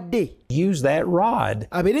amuwadde. Use that rod.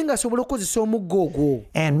 Abeere ng'asobola okukozesa omuggo ogwo.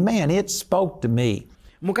 And man, it spoke to me.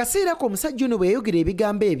 Mu kaseera ko omusajja ono bwe yayogera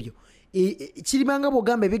ebigambo ebyo kirimanga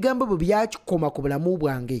bw'ogamba ebigambo bwe byakikoma ku bulamu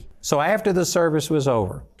bwange. So after the service was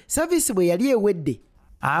over, Service bwe yali ewedde,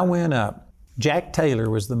 I went up. Jack Taylor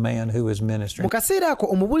was the man who was ministering. mu kaseera ako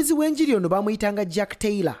omubuulizi w'enjiri ono baamuyitanga Jack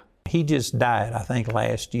Taylor. He just died, I think,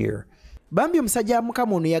 last year. Bambi omusajja wa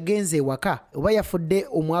Mukama ono yagenze ewaka oba yafudde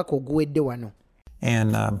omwaka oguwedde wano.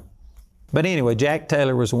 And but anyway, Jack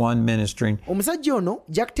Taylor was the one ministering. Omusajja ono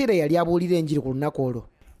Jack Taylor yali abuulira enjiri ku lunaku olwo.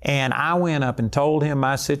 And I went up and told him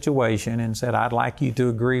my situation and said, I'd like you to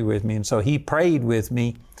agree with me. And so he prayed with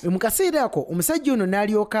me. Mu kaseera ako omusajja ono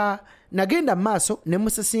n'alyoka nagenda mu maaso ne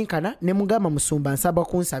musisinkana ne mugamba musumba nsaba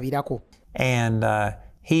kunsabirako. And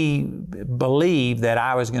he believed that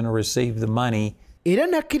I was going to receive the money Era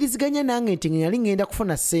nakkiriziganya nange nti nali ngenda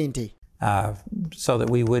kufuna ssente. So that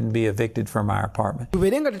we wouldn't be evicted from our apartment.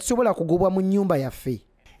 Tubeere nga tetusobola kugobwa mu nnyumba yaffe.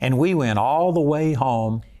 And we went all the way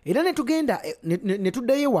home. Era ne tugenda ne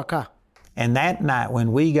tuddayo ewaka. And that night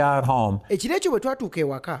when we got home, Ekiro ekyo bwe twatuuka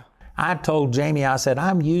ewaka, I told Jamie, I said,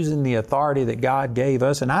 I'm using the authority that God gave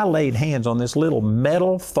us, and I laid hands on this little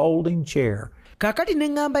metal folding chair. Kaakati ne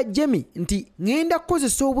ŋŋamba Jamie nti ŋŋenda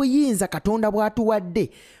kukozesa obuyinza Katonda bw'atuwadde.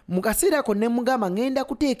 Mu kaseera ako ne mugamba ŋŋenda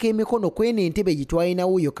kuteeka emikono ku eno entebe gye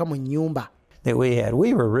twalinawo yokka mu nnyumba. That we had.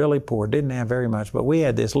 We were really poor, didn't have very much, but we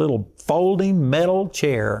had this little folding metal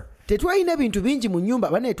chair. Tetwalina bintu bingi mu nnyumba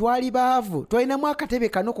bane twali baavu. Twalinamu akatebe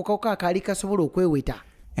kano kokka akaali kasobola okweweta.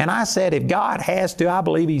 And I said, if God has to, I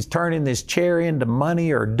believe He's turning this chair into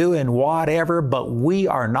money or doing whatever, but we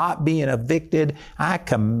are not being evicted. I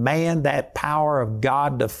command that power of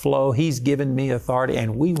God to flow. He's given me authority,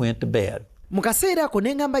 and we went to bed. Mu kaseera ako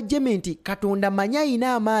ne ŋŋamba Jamie nti Katonda manyi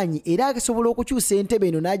ayina amaanyi era asobola okukyusa entebe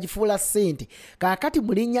eno n'agifuula ssente. Kaakati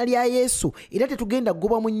mu linnya lya Yesu era tetugenda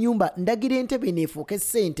kugobwa mu nnyumba, ndagira entebe eno efuuke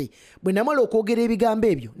ssente. Bwe namala okwogera ebigambo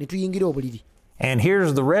ebyo ne tuyingira obuliri. And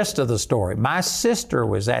here's the rest of the story. My sister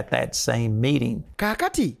was at that same meeting.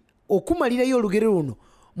 Kaakati okumalirayo olugero luno,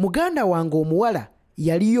 muganda wange omuwala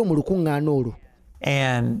yaliyo mu lukuŋŋaana olwo.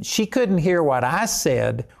 And she couldn't hear what I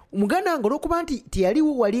said. Muganda wange olw'okuba nti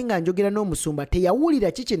teyaliwo wali nga njogera n'omusumba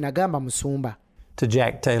teyawulira ki kye nagamba musumba. To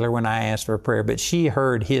Jack Taylor when I asked for prayer, but she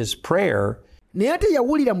heard his prayer. Naye ate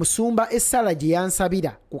yawulira musumba essala gye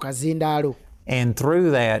yansabira ku kazindaalo. And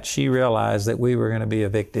through that, she realized that we were going to be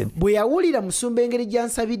evicted. Bwe yawulira musumba engeri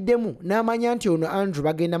gy'ansabiddemu n'amanya nti ono Andrew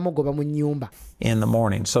bagenda mugoba mu nnyumba. In the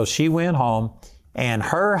morning. So she went home, and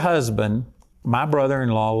her husband, my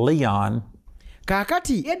brother-in-law, Leon.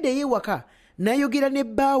 Kaakati yaddeyo ewaka n'ayogera ne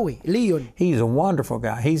bbaawe Leon. He's a wonderful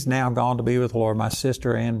guy. He's now gone to be with the Lord, my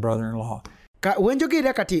sister and brother-in-law.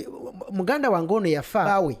 Wenjogerera kati muganda wange ono yafa,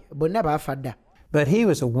 bbaawe bonna baafa dda. But he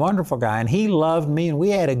was a wonderful guy, and he loved me, and we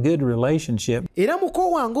had a good relationship. Era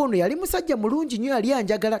muko wange ono yali musajja mulungi nnyo yali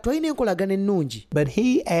anjagala, twalina enkolagana ennungi. But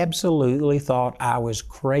he absolutely thought I was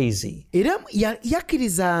crazy. Era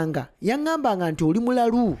yakkirizanga, yaŋŋambanga nti oli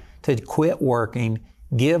mulalu. To quit working,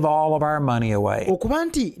 give all of our money away. Okuba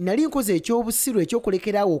nti nali nkoze ekyobusiru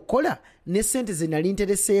ekyokulekeraawo okukola ne ssente ze nali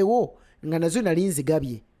ntereseewo nga nazo nali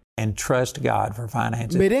nzigabye. And trust God for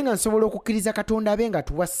finances. Mbeere nga nsobola okukkiriza Katonda abe nga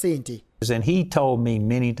tuwa ssente. And he told me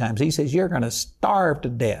many times, he says, you're going to starve to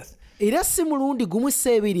death. Era si mulundi gumu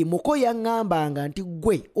seebiri muko yaŋŋambanga nti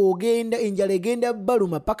gwe ogenda enjala egenda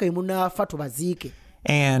baluma paka emunaafa tubaziike.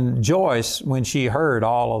 And Joyce, when she heard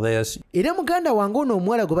all of this, era muganda wange ono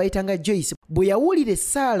omuwala gwe bayitanga Joyce bwe yawulira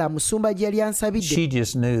Saala musumba gye yali ansabidde she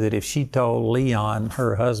just knew that if she told Leon,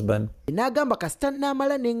 her husband, n'agamba kasita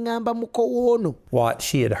n'amala n'eŋŋamba muko woono what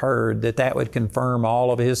she had heard, that would confirm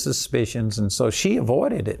all of his suspicions, and so she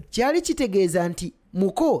avoided it. kyali kitegeeza nti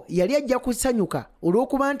muko yali ajja kusanyuka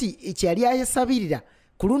olw'okuba nti kyali ayasabirira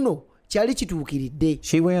ku luno kyali kituukiridde.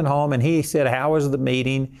 She went home and he said, how was the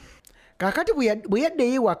meeting? Kaakati bwe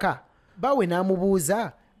yaddeyo ewaka bawe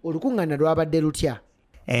n'amubuuza olukuŋŋaana lwabadde lutya.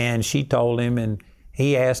 And she told him, and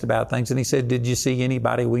he asked about things, and he said, did you see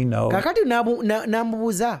anybody we know? Kaakati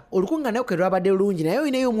n'amubuuza olukuŋŋaana kwe lwabadde lulungi naye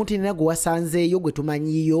olinayo omuntu yenna gwe wasanzeeyo gwe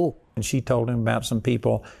tumanyiyo. And she told him about some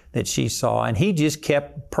people that she saw, and he just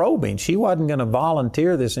kept probing. She wasn't going to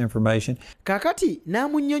volunteer this information. Kaakati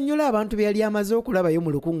n'amunnyonnyola abantu be yali amaze okulabayo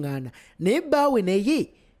mu lukuŋŋaana naye bbaawe naye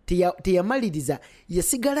teyamaliriza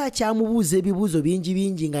yasigala akyamubuuza ebibuuzo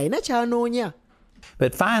bingi ng'alina ky'anoonya.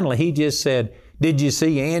 But finally he just said, did you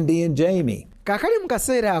see Andy and Jamie? Kaakali mu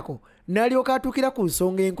kaseera ako n'alyoka atuukira ku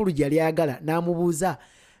nsonga enkulu gy'ali ayagala n'amubuuza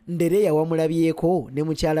Ndereya wamulabyeko ne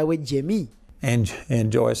mukyala we Jamie?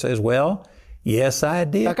 And Joyce says, well, yes, I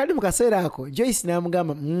did. Kaakali mu kaseera ako Joyce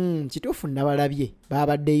n'amugamba kituufu nabalabye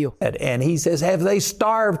baabaddeyo. And he says, have they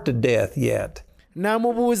starved to death yet?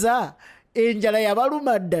 N'amubuuza enjala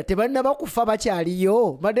yabaluma dda tebannaba kufa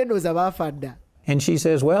bakyaliyo badde ndowooza baafa dda. And she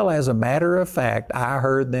says, well, as a matter of fact, I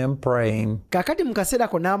heard them praying. Kaakati mu kaseera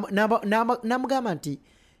ako n'amugamba nti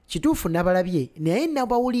kituufu nabalabye naye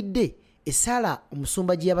nabawulidde Saala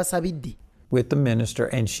omusumba gye yabasabidde. With the minister,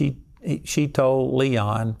 and she told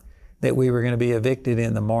Leon that we were going to be evicted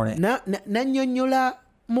in the morning. Nannyonnyola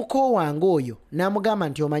muko wange oyo n'amugamba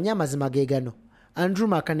nti omanyi amazima ge gano Andrew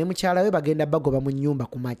Maka ne mukyala we bagenda bagoba mu nnyumba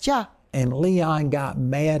ku makya. And Leon got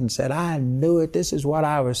mad and said, I knew it. This is what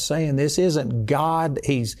I was saying. This isn't God.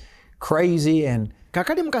 He's crazy. And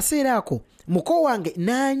Kaakati mu kaseera ako muko wange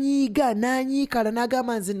n'anyiikala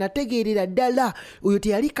n'agamba nze nategeerera ddala oyo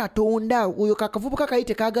teyali Katonda, oyo kakavubuka kali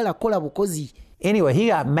tekaagala kukola bukozi. Anyway, he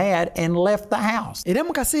got mad and left the house. Era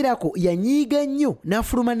mu kaseera ako yanyiiga nnyo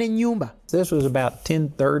n'afuluma n'ennyumba. This was about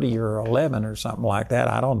 10:30 or 11 or something like that.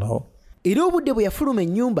 I don't know. Era obudde bwe yafuluma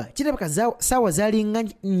ennyumba kirabika ssaawa zaalinga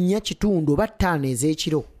 4 oba 5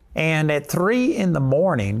 ez'ekiro. And at 3 in the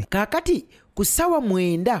morning, kaakati ku ssaawa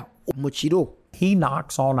 9 mu kiro he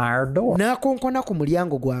knocks on our door. n'akonkona ku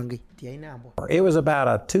mulyango gwange. It was about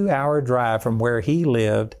a 2-hour drive from where he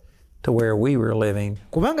lived to where we were living.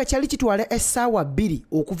 Kubanga kyali kitwala essaawa 2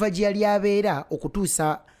 okuva gye yali abeera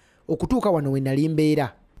okutuuka wano we nali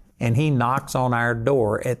mbeera. And he knocks on our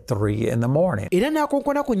door at 3 in the morning. Era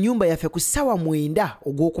n'akonkona ku nnyumba yaffe ku ssaawa 9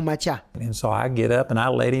 ogw'okumakya. And so I get up and I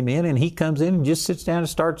let him in, and he comes in and just sits down and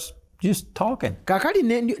starts just talking. Kaakali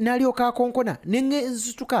n'alyoka akonkona ne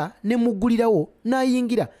nsituka ne muggulirawo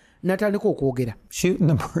n'ayingira n'atandika okwogera. Shooting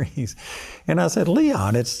the breeze. And I said,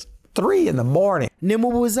 Leon, it's 3 in the morning. Ne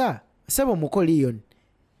mubuuza, sebo muko Leon,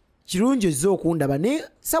 kirungi ozze okundaba ne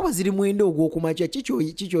ssaawa ziri 9 ogw'okumakya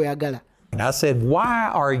kiki oyagala? And I said, why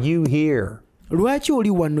are you here? Lwaki oli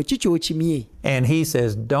wano kiki okimye? And he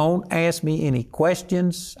says, don't ask me any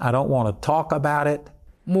questions. I don't want to talk about it.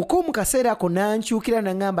 Muko mu kaseera ako n'ankyukira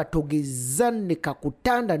n'aŋŋamba togeza ne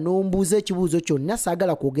kakutanda n'ombuuza ekibuuzo kyonna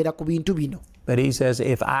saagala kwogera ku bintu bino. But he says,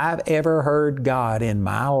 if I've ever heard God in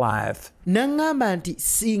my life, n'aŋŋamba nti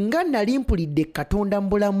singa nali mpulidde Katonda mu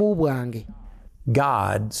bulamu bwange,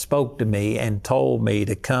 God spoke to me and told me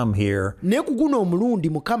to come here ne ku guno omulundi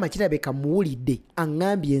Mukama kirabika muwulidde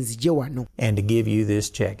aŋŋambye nzije wano and to give you this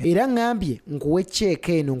check. era ŋŋambye nkuwe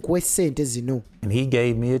cheeke eno nkuwe ssente zino. And he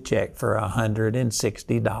gave me a check for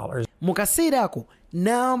 $160. Mu kaseera ako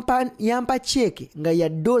yampa cheeke nga ya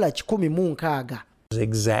 $160.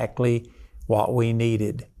 Exactly what we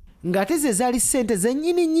needed. Ng'ate ze zaali ssente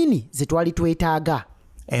zennyini ze twali twetaaga.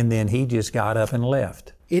 And then he just got up and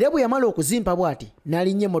left. Era bwe yamala okuzimpa bw'ati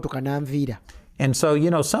n'alinnya emmotoka n'anviira. And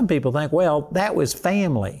so, some people think, well, that was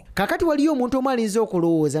family. Kaakati waliyo omuntu omu alinza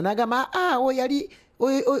okulowooza n'agamba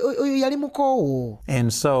oyo yali mukoowo.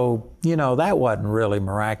 And so, that wasn't really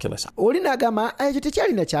miraculous. Oli n'agamba ekyo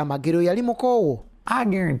tekyalina kyamagero yali mukoowo. I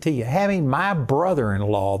guarantee you, having my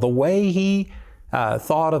brother-in-law, the way he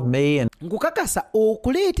thought of me and nkukakasa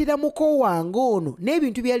okuleetera muko wange ono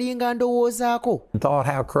n'ebintu byalinga ndowoozaako. Thought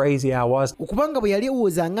how crazy I was. Okubanga bwe yali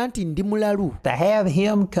ewoozanga nti ndi mulalu. To have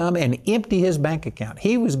him come and empty his bank account.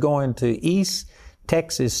 He was going to East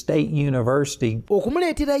Texas State University.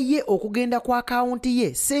 Okumuleetera ye okugenda ku akawunti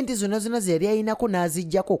ye ssente zonna ze yali alinako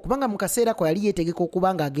n'aziggyako kubanga mu kaseera ko yali yeetegeka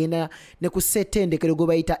okubanga agenda ne ku ssettendekero gwe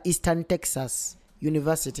bayita Eastern Texas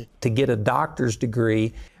University. To get a doctor's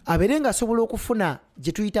degree. abeere ng'asobola okufuna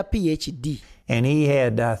gye tuyita PhD. And he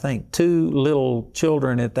had, I think, 2 little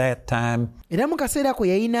children at that time. Era mu kaseera ako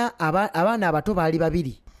yalina abaana abato baali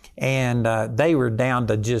babiri. And they were down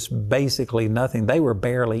to just basically nothing. They were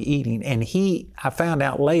barely eating. And I found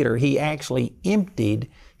out later, he actually emptied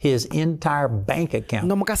his entire bank account.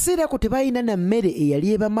 Nga mu kaseera ako tebalina na mmere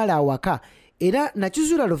eyali ebamala awaka. Era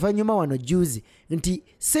nakizuula luvannyuma wano juzi nti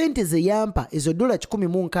sente ze yampa ezo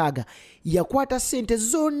 $160 yakwata sente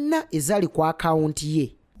zonna ezaali ku akawunti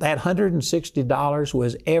ye. That $160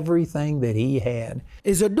 was everything that he had.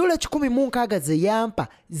 Ezo $160 ze yampa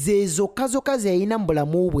ze zokka ze yalina mu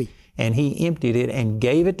bulamu bwe. And he emptied it and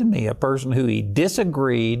gave it to me, a person who he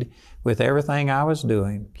disagreed with everything I was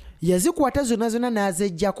doing. Yazikwata zonna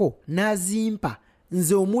n'azeggyako n'azimpa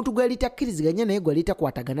nze omuntu gwe yali takkiriziganya naye gwe yali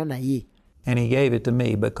takwatagana naye. And he gave it to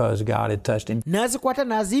me because God had touched him. N'azikwata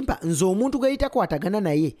n'azimpa nze omuntu gwe yali takwatagana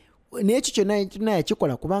naye. N'ekyo kyonna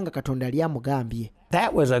yakikola kubanga Katonda yali amugambye.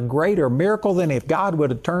 That was a greater miracle than if God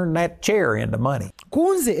would have turned that chair into money.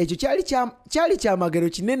 Kunze ekyo kyali kyamagero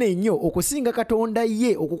kinene nnyo okusinga Katonda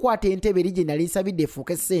ye okukwata entebe eri gye nali nsabidde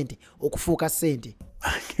okufuuka ssente.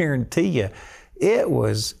 I guarantee you, it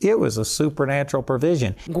was a supernatural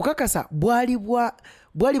provision. Nkukakasa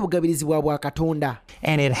bwali bugabirizi bwa Katonda.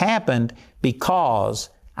 And it happened because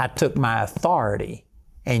I took my authority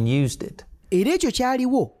and used it. Era ekyo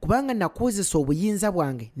kyaliwo kubanga nakozesa obuyinza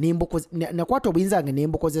bwange nakwata obuyinza bwange ne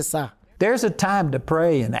mbukozesa. There's a time to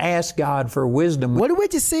pray and ask God for wisdom. Waliwo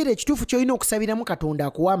ekiseera ekituufu ky'olina okusabiramu Katonda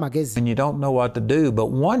akuwa amagezi. And you don't know what to do,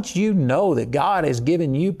 but once you know that God has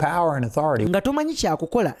given you power and authority. Nga tomanyi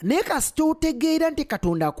kyakukola naye kasita otegeera nti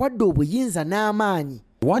Katonda akwadde obuyinza n'amaanyi.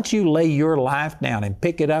 Once you lay your life down and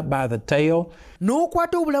pick it up by the tail,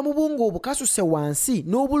 n'okwata obulamu bwo ng'obukasuse wansi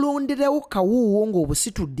n'obulonderawo kawuuwo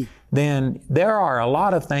ng'obusitudde, then there are a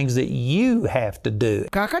lot of things that you have to do.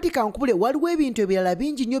 Kaakati kankubule waliwo ebintu ebirala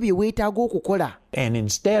bingi nnyo bye weetaaga okukola. And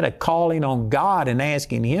instead of calling on God and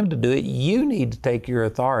asking Him to do it, you need to take your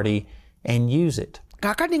authority and use it.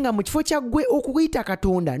 Kaakati nga mu kifo kya ggwe okuyita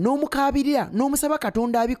Katonda n'omukaabirira n'omusaba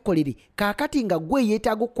Katonda abikkolere, kaakati nga ggwe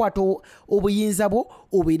yeetaaga okukwata obuyinza bwo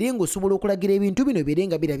obeere ng'osobola okulagira ebintu bino bibeere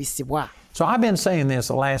nga birabisibwa. So I've been saying this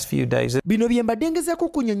the last few days. Bino bye mbadde ngezaako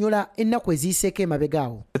okunnyonnyola ennaku eziyiseeko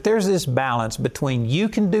emabegaawo. But there's this balance between you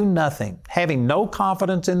can do nothing, having no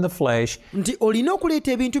confidence in the flesh. Nti olina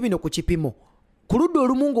okuleeta ebintu bino ku kipimo. Ku ludda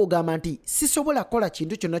olumu ng'ogamba nti sisobola kukola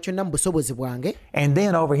kintu kyonna kyonna mu busobozi bwange. And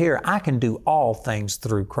then over here, I can do all things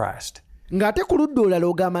through Christ. Ng'ate ku ludda olala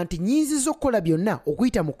ogamba nti nnyinziza okukola byonna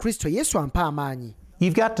okuyita mu Kristo Yesu ampa amaanyi.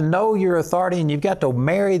 You've got to know your authority and you've got to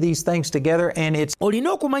marry these things together, and it's...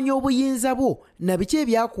 Olina okumanya obuyinza bwo na biki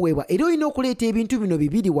ebyakuweebwa era olina okuleeta ebintu bino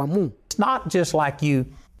bibiri wamu. It's not just like you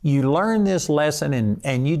learn this lesson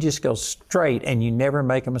and you just go straight and you never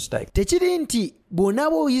make a mistake. Tekiri nti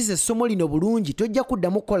bw'onaaba oyize essomo lino bulungi tojja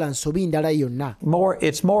kuddamu kukola nsobi ndala yonna.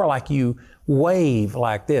 It's more like you wave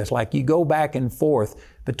like this, like you go back and forth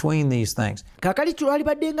between these things. Kaakali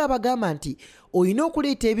twalibadde ng'abagamba nti olina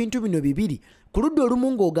okuleeta ebintu bino bibiri. Ku ludda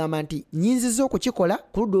olumu ng'ogamba nti nnyinziza okukikola,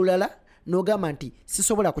 ku ludda olulala n'ogamba nti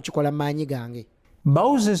sisobola kukikola maanyi gange.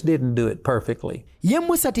 Moses didn't do it perfectly. Ye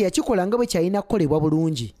Musa teyakikola nga bwe kyalina kukolebwa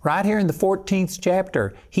bulungi. Right here in the 14th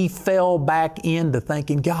chapter, he fell back into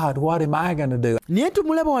thinking, God, what am I going to do? Naye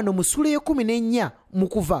tumulaba wano mu ssula y'e14 mu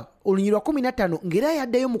Kuva olunyirwa 15 ng'era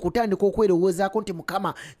yaddayo mu kutandika okwerowoozaako nti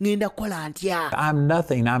Mukama ngenda kukola ntya. I'm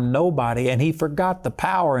nothing, I'm nobody, and he forgot the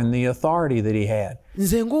power and the authority that he had.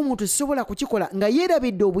 Nze ng'omuntu sisobola kukikola nga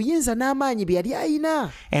yeerabidde obuyinza n'amaanyi bye yali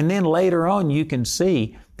ayina. And then later on you can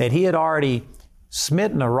see that he had already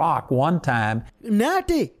smitten a rock one time.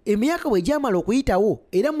 N'ate emyaka bwe gyamala okuyitawo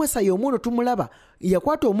era Musa y'omuno tumulaba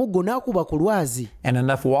yakwata omuggo n'akuba ku lwazi. And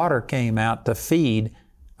enough water came out to feed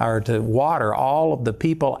or to water all of the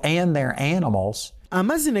people and their animals.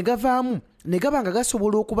 Amazzi ne gavaamu ne gaba nga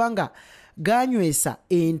gasobola okuba nga ganywesa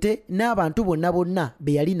ente n'abantu bonna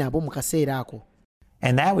be yali nabo mu kaseera ako.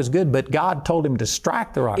 And that was good, but God told him to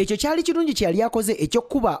strike the rock. Ekyo kyali kirungi kye yali akoze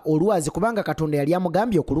eky'okkuba olwazi kubanga Katonda yali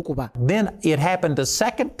amugambye okulukuba. Then it happened a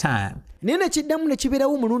second time. Naye ne kiddamu ne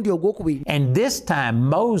kibeerawo omulundi ogwokubiri. And this time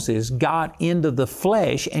Moses got into the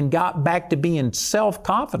flesh and got back to being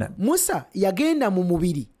self-confident. Musa yagenda mu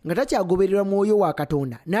mubiri nga takyagobererwa mwoyo wa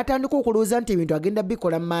Katonda n'atandika okulowooza nti ebintu agenda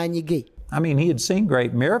bikola mu maanyi ge. I mean, he had seen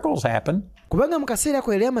great miracles happen. Kubanga mu kaseera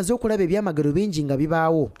ako yali amaze okulaba ebyamagero bingi nga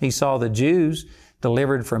bibaawo. He saw the Jews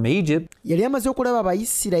delivered from Egypt. Yali amaze okulaba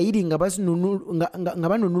Abayisirayiri nga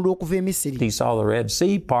banunula okuva e Misiri. He saw the Red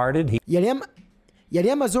Sea parted.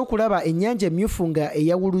 yali amaze okulaba ennyanja emyufu nga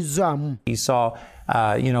eyawuluzzaamu. He saw,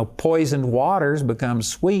 poisoned waters become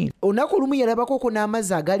sweet. Olunaku olumu yalabako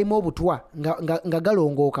n'amazzi agalimu obutwa nga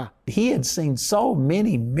galongooka. He had seen so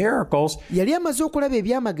many miracles. Yali amaze okulaba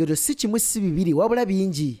ebyamagero si kimu si bibiri wabula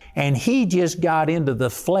bingi. And he just got into the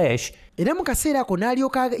flesh. Era mu kaseera ako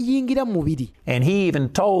n'alyoka yingira mu mubiri. And he even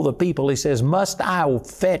told the people, he says, "Must I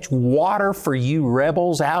fetch water for you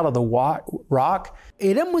rebels out of the rock?"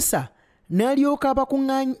 Era Musa n'alyoka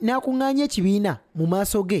n'akuŋŋaanya ekibiina mu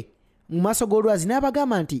maaso g'olwazi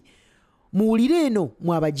n'abagamba nti, muwulire eno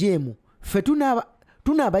mu abajeemu, ffe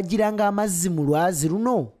tunaabajjiranga amazzi mu lwazi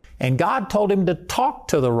luno. And God told him to talk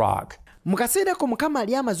to the rock. Mu kaseera ako Mukama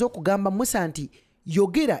yali amaze okugamba Musa nti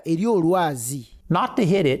yogera eri olwazi. Not to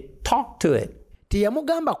hit it, talk to it.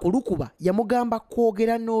 Teyamugamba kulukuba, yamugamba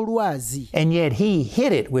kwogera n'olwazi. And yet he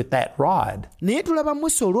hit it with that rod. Naye tulaba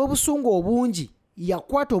Musa olw'obusungu obungi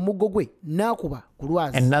yakwata omuggo gwe n'akuba ku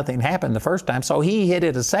lwazi. And nothing happened the first time, so he hit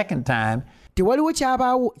it a second time. Tewaliwo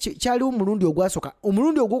kyaliwo omulundi ogwasooka,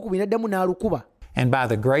 omulundi ogwokubiri n'addamu n'alukuba. And by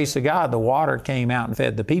the grace of God, the water came out and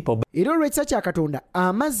fed the people. Era olw'ekisa kya Katonda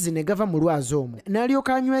amazzi ne gava mu lwazi omwo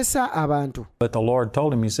n'alyoka anywesa abantu. But the Lord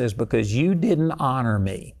told him, he says, "Because you didn't honor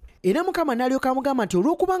me." Era Mukama n'alyoka amugamba nti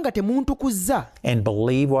olw'okubanga temuntukuzza and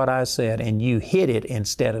believe what I said, and you hit it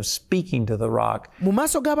instead of speaking to the rock. Mu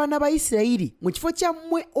maaso g'abaana ba Isirayiri mu kifo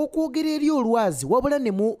kyammwe okwogera eri olwazi wabula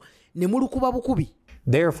ne mulukuba bukubi.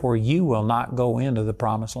 Therefore you will not go into the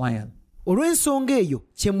promised land. Olw'ensonga eyo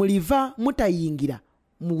kye muliva mutayingira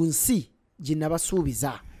mu nsi gye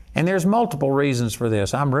nabasuubiza. And there's multiple reasons for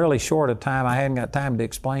this. I'm really short of time. I hadn't got time to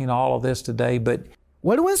explain all of this today, but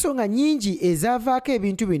waliwo ensonga nnyingi ezaavaako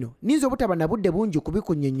ebintu bino niyinza obutaba na budde bungi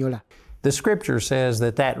okubikunnyonnyola. The scripture says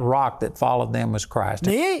that rock that followed them was Christ.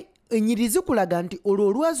 Naye ennyirizi kulaga nti olwo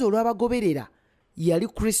olwazi olw'abagoberera yali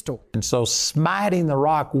Kristo. And so smiting the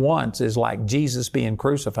rock once is like Jesus being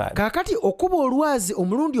crucified. Kaakati okuba olwazi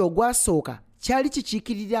omulundi ogwasooka kyali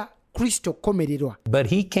kikiikirira Kristo kukomererwa. But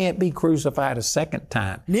he can't be crucified a second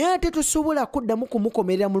time. Naye ate tosobola kuddamu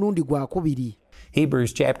kumukomerera mulundi gwakubiri.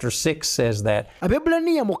 Hebrews chapter 6 says that.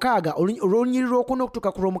 Abebulaniya 6 olw'olunyiriri lw'okuna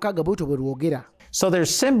okutuuka ku lw'omukaaga bwetyo bwe lwogera. So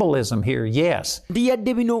there's symbolism here, yes. Ndi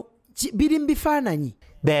yadde bino biri mu bifaananyi.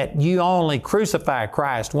 That you only crucify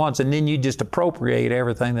Christ once and then you just appropriate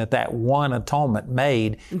everything that one atonement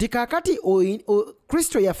made. Nti kaakati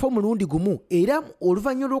Kristo yafa omulundi gumu era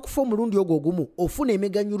oluvannyuma lw'okufa omulundi ogwo gumu ofuna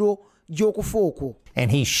emiganyulo gy'okufa okwo.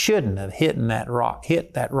 And he shouldn't have hit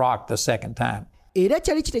that rock the second time. Era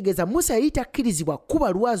kyali kitegeeza Musa yali takkirizibwa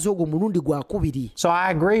kuba lwazi ogwo mulundi gwakubiri. So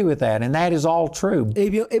I agree with that, and that is all true.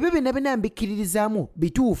 Ebyo byonna mbikkiririzaamu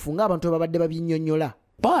bituufu ng'abantu babadde babinnyonnyola.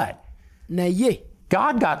 But naye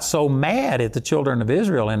God got so mad at the children of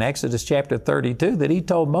Israel in Exodus chapter 32 that he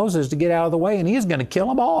told Moses to get out of the way and he was going to kill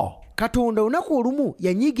them all. Katonda olunaku olumu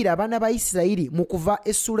yanyiigira abaana ba Isirayiri mu kuva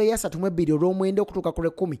essula ya 32 olw'omwenda okutuuka ku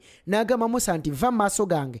 10 n'agamba Musa nti va maaso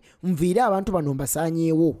gange nviire abantu bano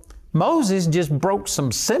mbasaanyeewo. Moses just broke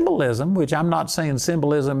some symbolism, which I'm not saying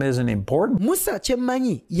symbolism isn't important. Musa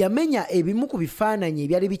kyemmanyi yamenya ebimu ku bifaananyi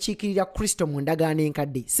ebyali bikiikirira Kristo mu ndagaano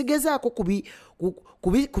enkadde. Sigezaako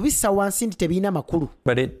kubissa wansi nti tebiina makulu.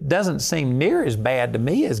 But it doesn't seem near as bad to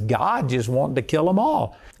me as God just wanting to kill them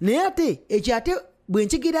all. Naye ate ekyo ate bwe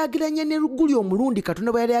nkigeraageranya ne Luguli omulundi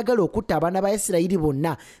Katonda bwe yali ayagala okutta abaana ba Isirayiri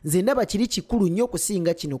bonna nze ndaba kiri kikulu nnyo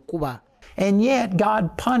okusinga kino kuba. And yet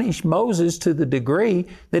God punished Moses to the degree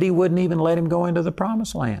that he wouldn't even let him go into the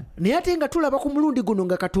promised land. Naye ate nga tulaba ku mulundi guno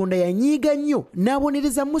nga Katonda yanyiiga nnyo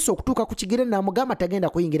n'abonereza Musa okutuuka ku kigere n'amugamba tagenda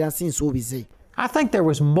kuyingira nsi nsuubize. I think there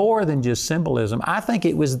was more than just symbolism. I think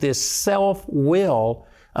it was this self-will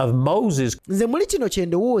of Moses. Nze muli kino kye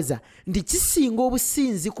ndowooza nti kisinga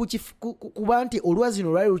obusinzi kuba nti olwazi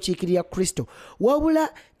luno lwali lukiikirira Kristo. Wabula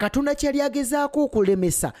Katonda kyali agezaako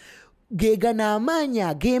okulemesa geegana amaanyi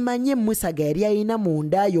ageemanye Musa ge yali alina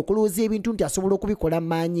munda yo okulowooza ebintu nti asobola okubikola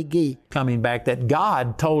maanyi ge. Coming back that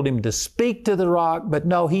God told him to speak to the rock, but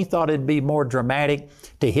no, he thought it'd be more dramatic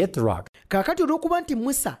to hit the rock. Kaakati olw'okuba nti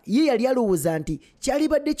Musa ye yali alowooza nti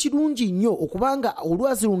kyalibadde kirungi nnyo okubanga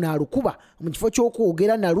olwazi luno alukuba mu kifo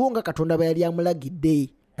ky'okwogera nalwo nga Katonda bwe yali amulagidde.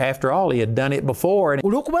 After all, he had done it before. And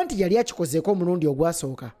olw'okuba nti yali akikozeeko omulundi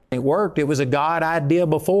ogwasooka. It worked. It was a God idea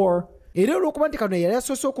before. Era olw'okuba nti Katonda yali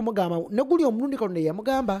asoose okumugamba neguli omulundi Katonda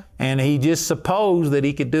yamugamba. And he just supposed that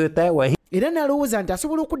he could do it that way. Era n'alowooza nti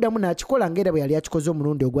asobola okuddamu n'akikola ng'era bwe yali akikoze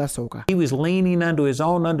omulundi ogwasooka. He was leaning unto his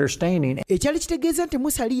own understanding. Ekyali kitegeeza nti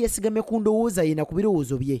Musa yali yeesigamye ku ndowooza ye na ku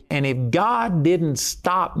birowoozo bye. And if God didn't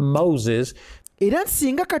stop Moses, era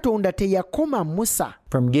singa Katonda teyakoma Musa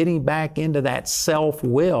from getting back into that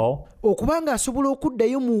self-will, okuba ng'asobola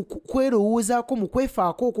okuddayo mu kwerowoozaako mu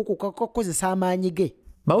kwefaako okwo kukozesa amaanyi ge,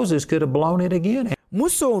 Moses could have blown it again.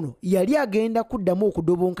 Musa ono yali agenda kuddamu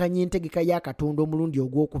okudobonkanya entegeka ya Katonda omulundi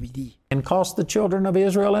ogwokubiri. And cost the children of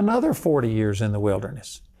Israel another 40 years in the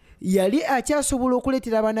wilderness. Yali akyasobola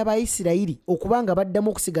okuleetera abaana ba Isirayiri okuba nga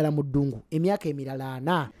baddamu okusigala mu ddungu emyaka emirala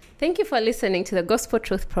 4. Thank you for listening to the Gospel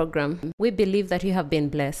Truth program. We believe that you have been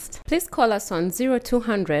blessed. Please call us on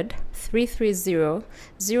 0200 330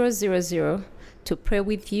 000 to pray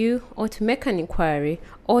with you or to make an inquiry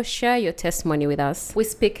or share your testimony with us. We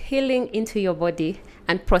speak healing into your body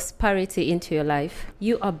and prosperity into your life.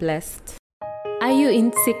 You are blessed. Are you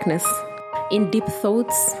in sickness, in deep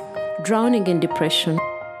thoughts, drowning in depression?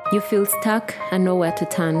 You feel stuck and nowhere to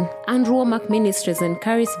turn? Andrew Womack Ministries and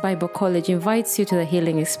Charis Bible College invites you to the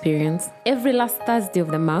healing experience every last Thursday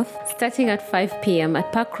of the month, starting at 5 p.m.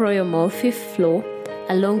 at Park Royal Mall, 5th floor,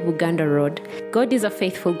 along Luganda Road. God is a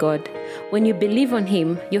faithful God. When you believe on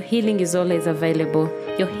Him, your healing is always available.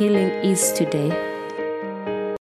 Your healing is today.